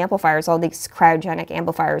all of the amplifiers, all these cryogenic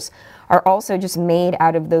amplifiers, are also just made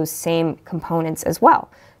out of those same components as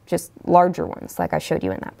well, just larger ones like I showed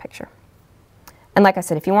you in that picture. And like I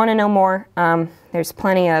said, if you want to know more, there's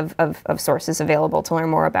plenty of sources available to learn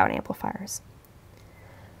more about amplifiers.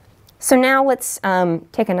 So now let's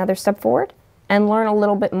take another step forward and learn a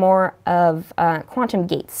little bit more of quantum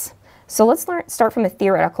gates. So let's start from a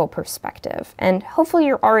theoretical perspective, and hopefully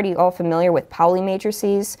you're already all familiar with Pauli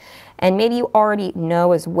matrices, and maybe you already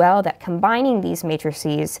know as well that combining these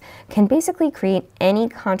matrices can basically create any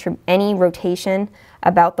rotation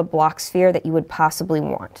about the Bloch sphere that you would possibly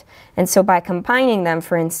want. And so by combining them,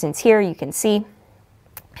 for instance here, you can see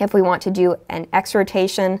if we want to do an X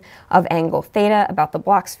rotation of angle theta about the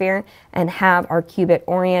Bloch sphere and have our qubit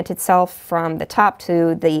orient itself from the top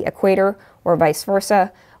to the equator or vice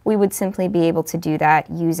versa, we would simply be able to do that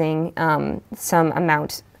using some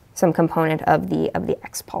component of the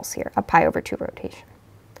X pulse here, a pi/2 rotation.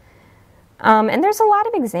 And there's a lot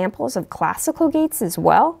of examples of classical gates as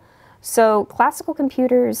well. So classical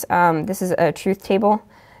computers, this is a truth table,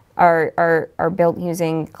 are built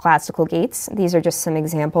using classical gates. These are just some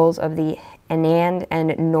examples of the AND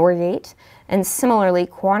and NOR gate. And similarly,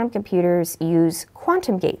 quantum computers use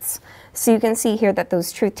quantum gates. So you can see here that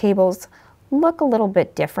those truth tables look a little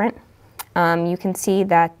bit different. You can see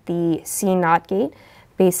that the C0 gate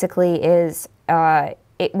basically is,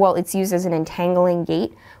 it's used as an entangling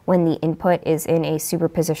gate when the input is in a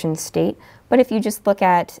superposition state. But if you just look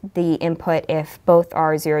at the input, if both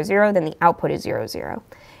are 0, 0, then the output is 0, 0.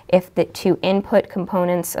 If the two input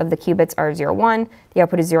components of the qubits are 0, 1, the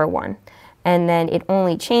output is 0, 1. And then it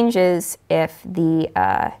only changes if the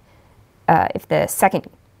second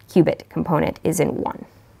qubit component is in 1.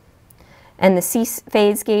 And the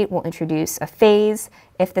C-phase gate will introduce a phase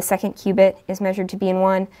if the second qubit is measured to be in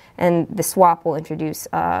 1, and the swap will introduce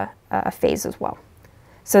a phase as well.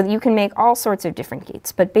 So you can make all sorts of different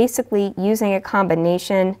gates, but basically using a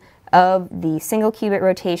combination of the single qubit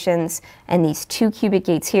rotations and these two qubit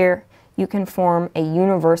gates here, you can form a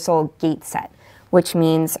universal gate set, which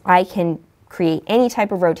means I can create any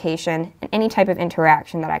type of rotation and any type of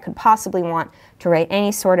interaction that I could possibly want to write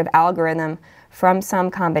any sort of algorithm from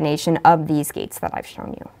some combination of these gates that I've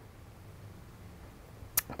shown you.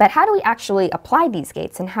 But how do we actually apply these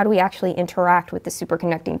gates, and how do we actually interact with the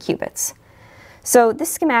superconducting qubits? So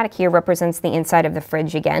this schematic here represents the inside of the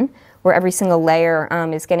fridge again, where every single layer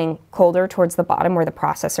is getting colder towards the bottom where the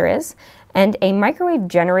processor is. And a microwave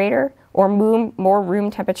generator or more room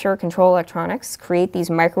temperature control electronics create these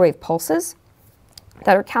microwave pulses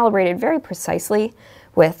that are calibrated very precisely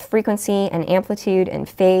with frequency and amplitude and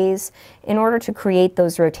phase in order to create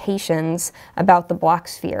those rotations about the Bloch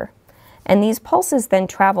sphere. And these pulses then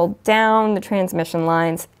travel down the transmission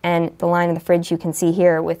lines, and the line in the fridge you can see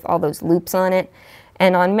here with all those loops on it.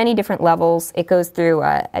 And on many different levels, it goes through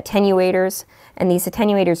attenuators, and these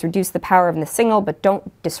attenuators reduce the power of the signal but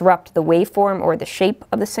don't disrupt the waveform or the shape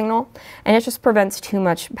of the signal, and it just prevents too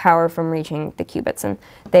much power from reaching the qubits, and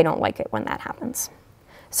they don't like it when that happens.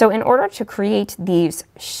 So in order to create these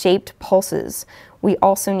shaped pulses, we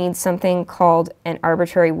also need something called an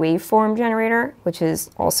arbitrary waveform generator, which is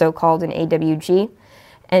also called an AWG.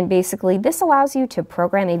 And basically this allows you to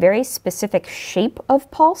program a very specific shape of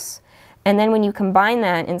pulse. And then when you combine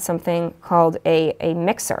that in something called a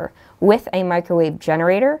mixer with a microwave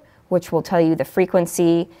generator, which will tell you the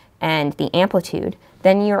frequency and the amplitude,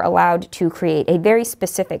 then you're allowed to create a very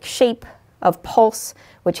specific shape of pulse,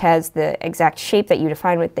 which has the exact shape that you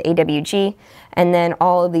define with the AWG, and then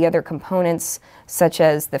all of the other components, such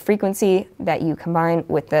as the frequency that you combine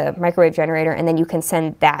with the microwave generator, and then you can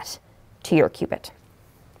send that to your qubit.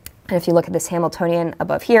 And if you look at this Hamiltonian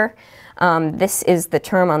above here, this is the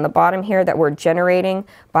term on the bottom here that we're generating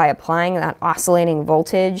by applying that oscillating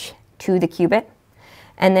voltage to the qubit.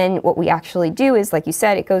 And then what we actually do is, like you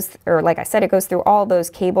said, it goes through all those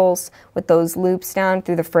cables with those loops down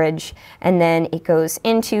through the fridge, and then it goes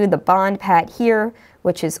into the bond pad here,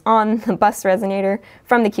 which is on the bus resonator,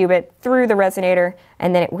 from the qubit through the resonator,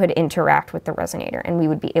 and then it would interact with the resonator, and we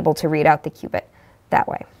would be able to read out the qubit that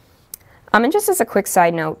way. And just as a quick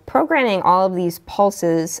side note, programming all of these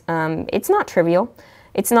pulses, it's not trivial.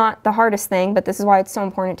 It's not the hardest thing, but this is why it's so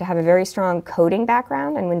important to have a very strong coding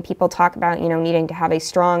background. And when people talk about, needing to have a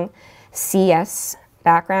strong CS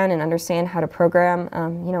background and understand how to program,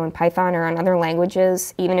 in Python or in other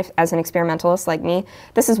languages, even if as an experimentalist like me,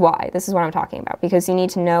 this is what I'm talking about, because you need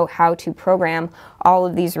to know how to program all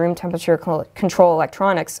of these room temperature control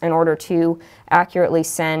electronics in order to accurately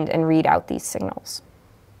send and read out these signals.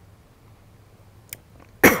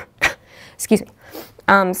 Excuse me.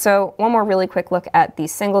 So one more really quick look at the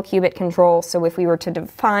single qubit control. So if we were to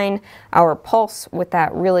define our pulse with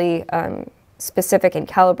that really specific and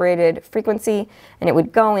calibrated frequency, and it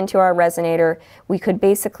would go into our resonator, we could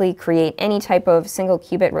basically create any type of single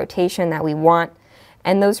qubit rotation that we want.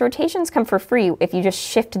 And those rotations come for free if you just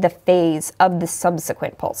shift the phase of the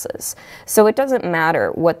subsequent pulses. So it doesn't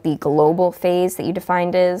matter what the global phase that you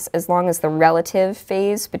defined is, as long as the relative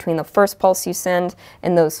phase between the first pulse you send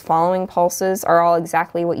and those following pulses are all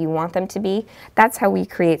exactly what you want them to be. That's how we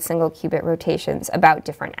create single qubit rotations about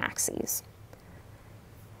different axes.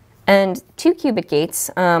 And 2-qubit gates,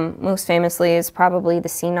 most famously, is probably the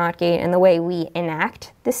C0 gate, and the way we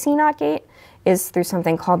enact the C0 gate is through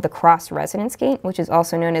something called the cross-resonance gate, which is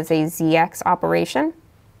also known as a ZX operation.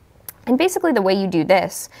 And basically the way you do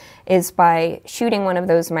this is by shooting one of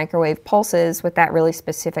those microwave pulses with that really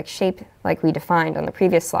specific shape like we defined on the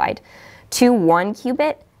previous slide to one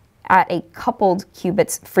qubit at a coupled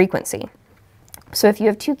qubit's frequency. So if you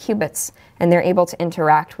have 2 qubits and they're able to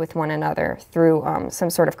interact with one another through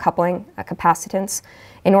some sort of coupling, a capacitance,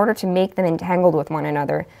 in order to make them entangled with one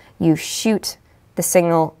another, you shoot the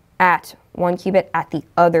signal at one qubit at the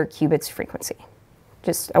other qubit's frequency.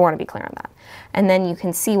 I want to be clear on that. And then you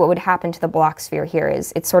can see what would happen to the Bloch sphere here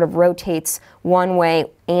is it sort of rotates one way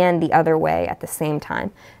and the other way at the same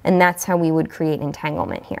time. And that's how we would create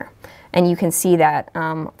entanglement here. And you can see that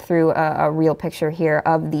through a real picture here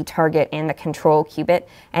of the target and the control qubit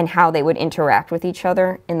and how they would interact with each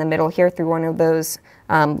other in the middle here through one of those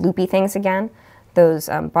loopy things again. Those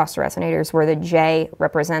Bose resonators where the J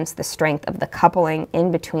represents the strength of the coupling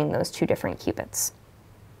in between those 2 different qubits.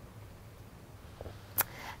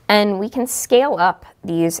 And we can scale up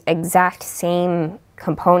these exact same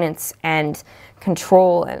components and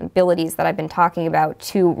control and abilities that I've been talking about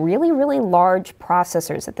to really, really large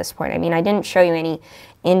processors at this point. I mean, I didn't show you any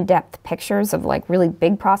in-depth pictures of like really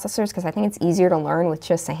big processors because I think it's easier to learn with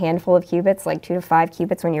just a handful of qubits, like 2 to 5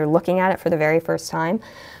 qubits when you're looking at it for the very first time.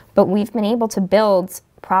 But we've been able to build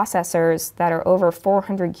processors that are over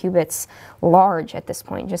 400 qubits large at this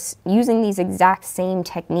point, just using these exact same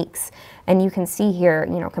techniques. And you can see here,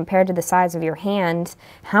 you know, compared to the size of your hand,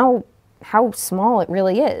 how small it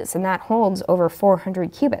really is, and that holds over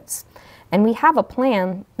 400 qubits. And we have a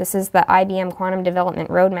plan, this is the IBM Quantum Development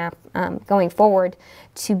Roadmap going forward,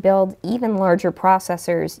 to build even larger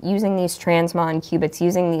processors using these transmon qubits,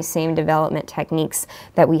 using these same development techniques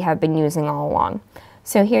that we have been using all along.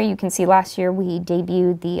 So here you can see last year we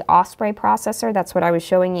debuted the Osprey processor. That's what I was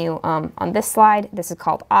showing you on this slide. This is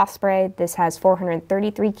called Osprey. This has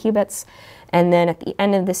 433 qubits. And then at the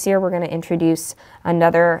end of this year, we're going to introduce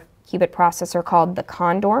another qubit processor called the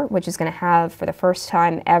Condor, which is going to have, for the first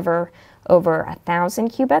time ever, over 1,000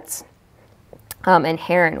 qubits, and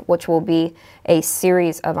Heron, which will be a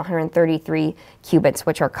series of 133 qubits,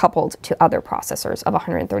 which are coupled to other processors of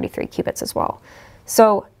 133 qubits as well.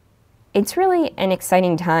 So it's really an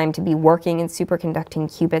exciting time to be working in superconducting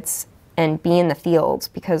qubits and be in the field,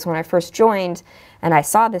 because when I first joined and I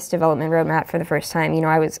saw this development roadmap for the first time, you know,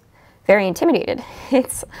 I was very intimidated.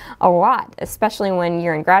 It's a lot, especially when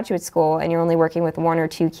you're in graduate school and you're only working with 1 or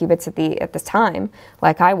 2 qubits at this time,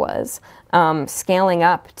 like I was. Scaling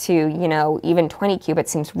up to, you know, even 20 qubits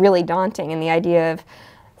seems really daunting, and the idea of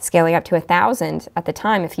scaling up to 1,000 at the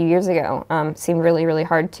time, a few years ago, seemed really, really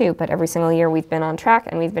hard too. But every single year we've been on track,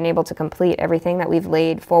 and we've been able to complete everything that we've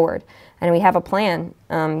laid forward. And we have a plan,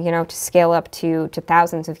 you know, to scale up to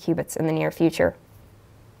thousands of qubits in the near future.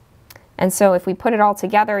 And so if we put it all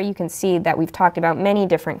together, you can see that we've talked about many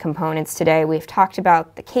different components today. We've talked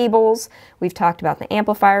about the cables, we've talked about the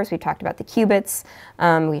amplifiers, we've talked about the qubits,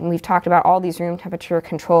 we've talked about all these room temperature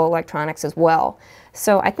control electronics as well.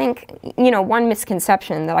 So I think, you know, one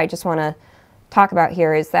misconception that I just want to talk about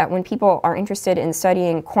here is that when people are interested in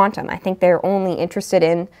studying quantum, I think they're only interested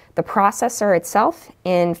in the processor itself,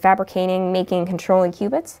 in fabricating, making, controlling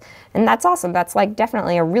qubits. And that's awesome. That's like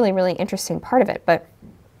definitely a really, really interesting part of it. But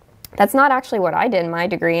that's not actually what I did in my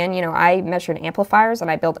degree. And, you know, I measured amplifiers and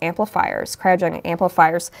I built amplifiers, cryogenic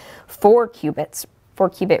amplifiers for qubits, for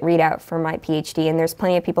qubit readout for my PhD. And there's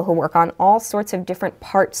plenty of people who work on all sorts of different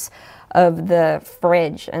parts of the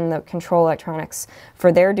fridge and the control electronics for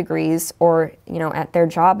their degrees, or, you know, at their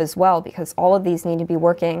job as well, because all of these need to be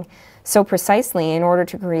working so precisely in order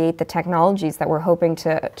to create the technologies that we're hoping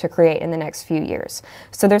to create in the next few years.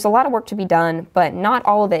 So there's a lot of work to be done, but not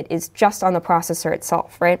all of it is just on the processor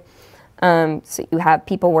itself, right? So you have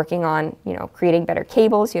people working on, you know, creating better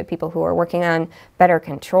cables, you have people who are working on better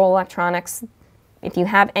control electronics. If you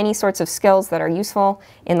have any sorts of skills that are useful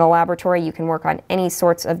in the laboratory, you can work on any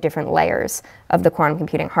sorts of different layers of the quantum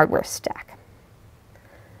computing hardware stack.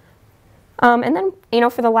 And then, you know,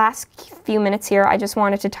 for the last few minutes here, I just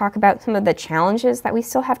wanted to talk about some of the challenges that we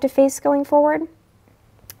still have to face going forward.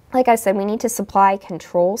 Like I said, we need to supply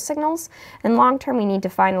control signals, and long term we need to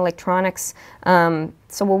find electronics.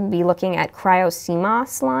 So we'll be looking at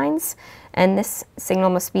cryo-CMOS lines, and this signal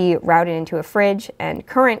must be routed into a fridge, and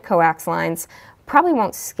current coax lines probably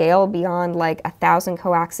won't scale beyond like 1,000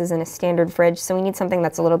 coaxes in a standard fridge, so we need something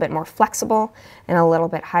that's a little bit more flexible and a little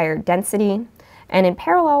bit higher density. And in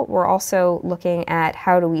parallel, we're also looking at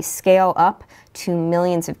how do we scale up to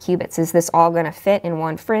millions of qubits. Is this all going to fit in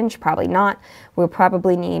one fridge? Probably not. We'll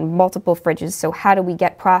probably need multiple fridges. So how do we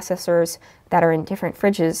get processors that are in different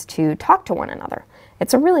fridges to talk to one another?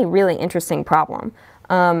 It's a really, really interesting problem.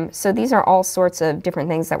 So these are all sorts of different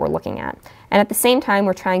things that we're looking at. And at the same time,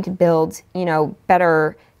 we're trying to build, you know,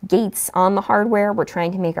 better gates on the hardware. We're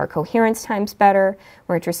trying to make our coherence times better.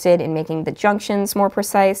 We're interested in making the junctions more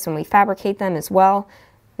precise when we fabricate them as well.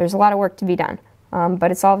 There's a lot of work to be done, but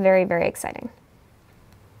it's all very, very exciting.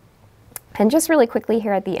 And just really quickly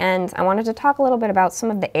here at the end, I wanted to talk a little bit about some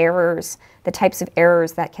of the errors, the types of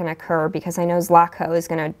errors that can occur, because I know Zlatko is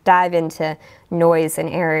going to dive into noise and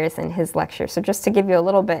errors in his lecture. So just to give you a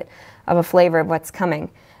little bit of a flavor of what's coming,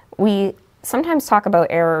 we sometimes talk about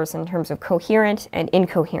errors in terms of coherent and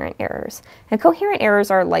incoherent errors. And coherent errors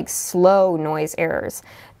are like slow noise errors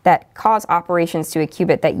that cause operations to a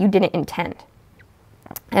qubit that you didn't intend.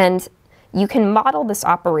 And you can model this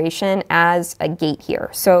operation as a gate here.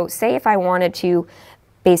 So say if I wanted to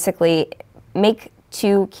basically make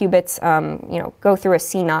 2 qubits you know, go through a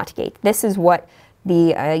C0 gate. This is what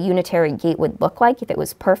the unitary gate would look like if it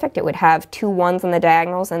was perfect. It would have 2 1s on the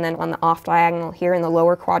diagonals and then on the off diagonal here in the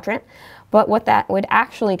lower quadrant. But what that would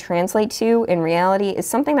actually translate to in reality is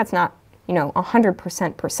something that's not, you know,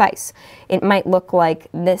 100% precise. It might look like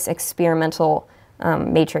this experimental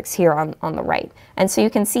matrix here on the right. And so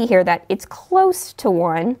you can see here that it's close to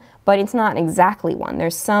 1, but it's not exactly 1.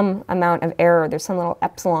 There's some amount of error, there's some little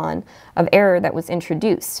epsilon of error that was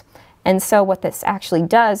introduced. And so what this actually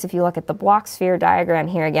does, if you look at the Bloch sphere diagram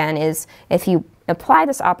here again, is if you apply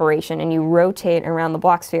this operation and you rotate around the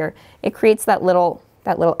Bloch sphere, it creates that little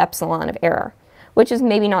epsilon of error, which is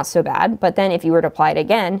maybe not so bad. But then if you were to apply it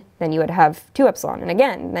again, then you would have 2 epsilon, and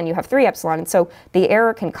again, then you have 3 epsilon. And so the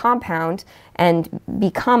error can compound and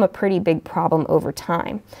become a pretty big problem over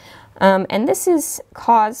time. And this is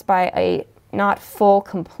caused by a not full,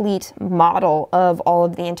 complete model of all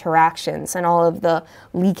of the interactions and all of the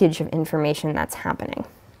leakage of information that's happening.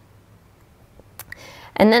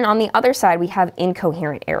 And then on the other side, we have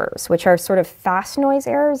incoherent errors, which are sort of fast noise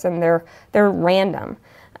errors, and they're random.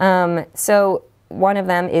 So one of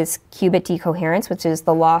them is qubit decoherence, which is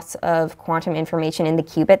the loss of quantum information in the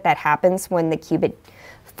qubit that happens when the qubit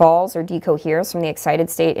falls or decoheres from the excited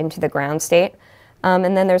state into the ground state.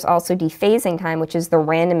 And then there's also dephasing time, which is the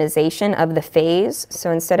randomization of the phase.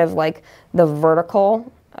 So instead of like the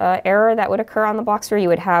vertical error that would occur on the Bloch sphere, you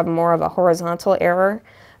would have more of a horizontal error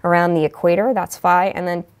around the equator. That's phi. And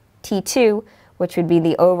then T2, which would be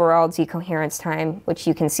the overall decoherence time, which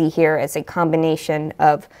you can see here as a combination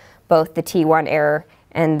of both the T1 error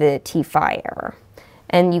and the T phi error.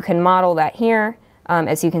 And you can model that here,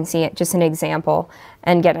 as you can see, just an example,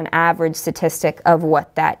 and get an average statistic of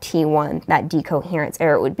what that T1, that decoherence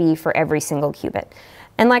error would be for every single qubit.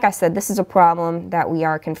 And like I said, this is a problem that we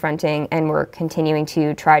are confronting and we're continuing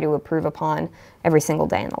to try to improve upon every single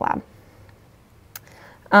day in the lab.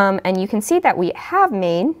 And you can see that we have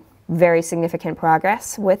made very significant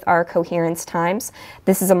progress with our coherence times.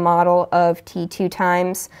 This is a model of T2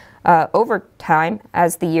 times over time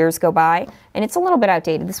as the years go by, and it's a little bit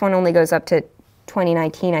outdated. This one only goes up to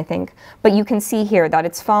 2019, I think, but you can see here that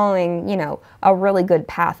it's following, you know, a really good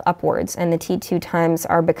path upwards, and the T2 times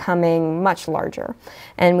are becoming much larger,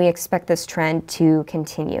 and we expect this trend to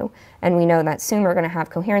continue. And we know that soon we're going to have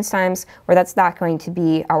coherence times where that's not going to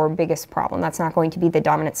be our biggest problem. That's not going to be the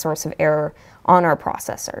dominant source of error on our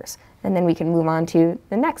processors. And then we can move on to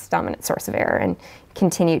the next dominant source of error and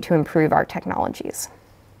continue to improve our technologies.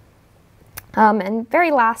 And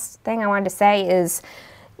very last thing I wanted to say is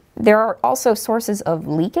there are also sources of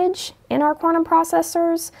leakage in our quantum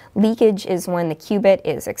processors. Leakage is when the qubit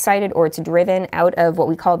is excited or it's driven out of what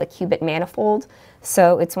we call the qubit manifold.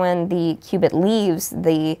 So it's when the qubit leaves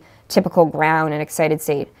the typical ground and excited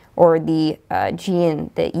state, or the G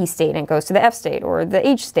in the E state and goes to the F state, or the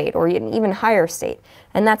H state, or an even higher state.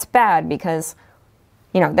 And that's bad because,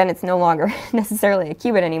 you know, then it's no longer necessarily a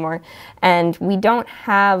qubit anymore. And we don't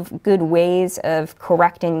have good ways of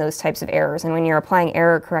correcting those types of errors. And when you're applying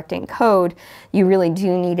error correcting code, you really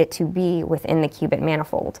do need it to be within the qubit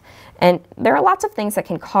manifold. And there are lots of things that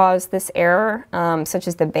can cause this error, such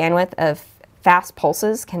as the bandwidth of fast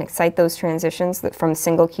pulses can excite those transitions from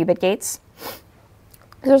single qubit gates.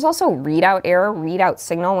 There's also readout error, readout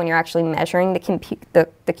signal when you're actually measuring the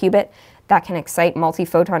qubit. That can excite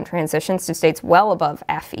multi-photon transitions to states well above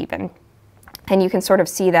F even. And you can sort of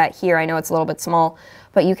see that here. I know it's a little bit small,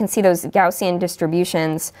 but you can see those Gaussian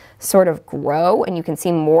distributions sort of grow, and you can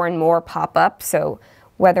see more and more pop up. So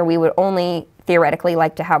whether we would only theoretically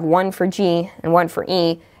like to have one for G and one for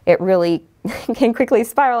E, it really can quickly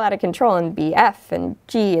spiral out of control and be F and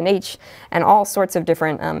G and H and all sorts of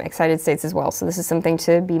different excited states as well. So this is something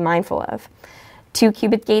to be mindful of. 2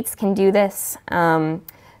 qubit gates can do this.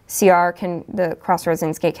 the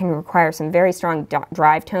cross-resonance gate can require some very strong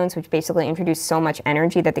drive tones, which basically introduce so much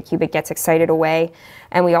energy that the qubit gets excited away.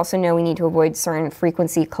 And we also know we need to avoid certain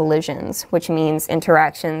frequency collisions, which means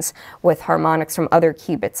interactions with harmonics from other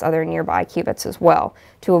qubits, other nearby qubits as well,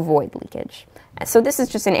 to avoid leakage. So this is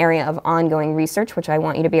just an area of ongoing research, which I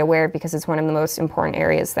want you to be aware of because it's one of the most important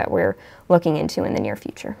areas that we're looking into in the near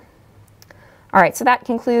future. All right, so that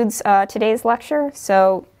concludes today's lecture.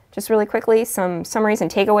 So just really quickly, some summaries and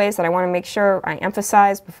takeaways that I want to make sure I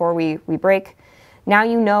emphasize before we break. Now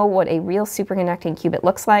you know what a real superconducting qubit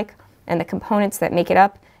looks like and the components that make it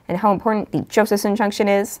up and how important the Josephson junction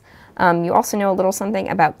is. You also know a little something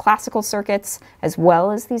about classical circuits as well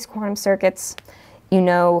as these quantum circuits. You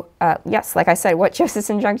know, yes, like I said, what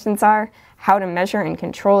Josephson junctions are, how to measure and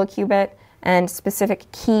control a qubit, and specific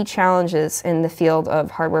key challenges in the field of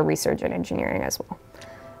hardware research and engineering as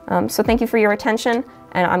well. So thank you for your attention,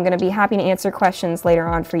 and I'm going to be happy to answer questions later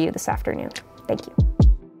on for you this afternoon. Thank you.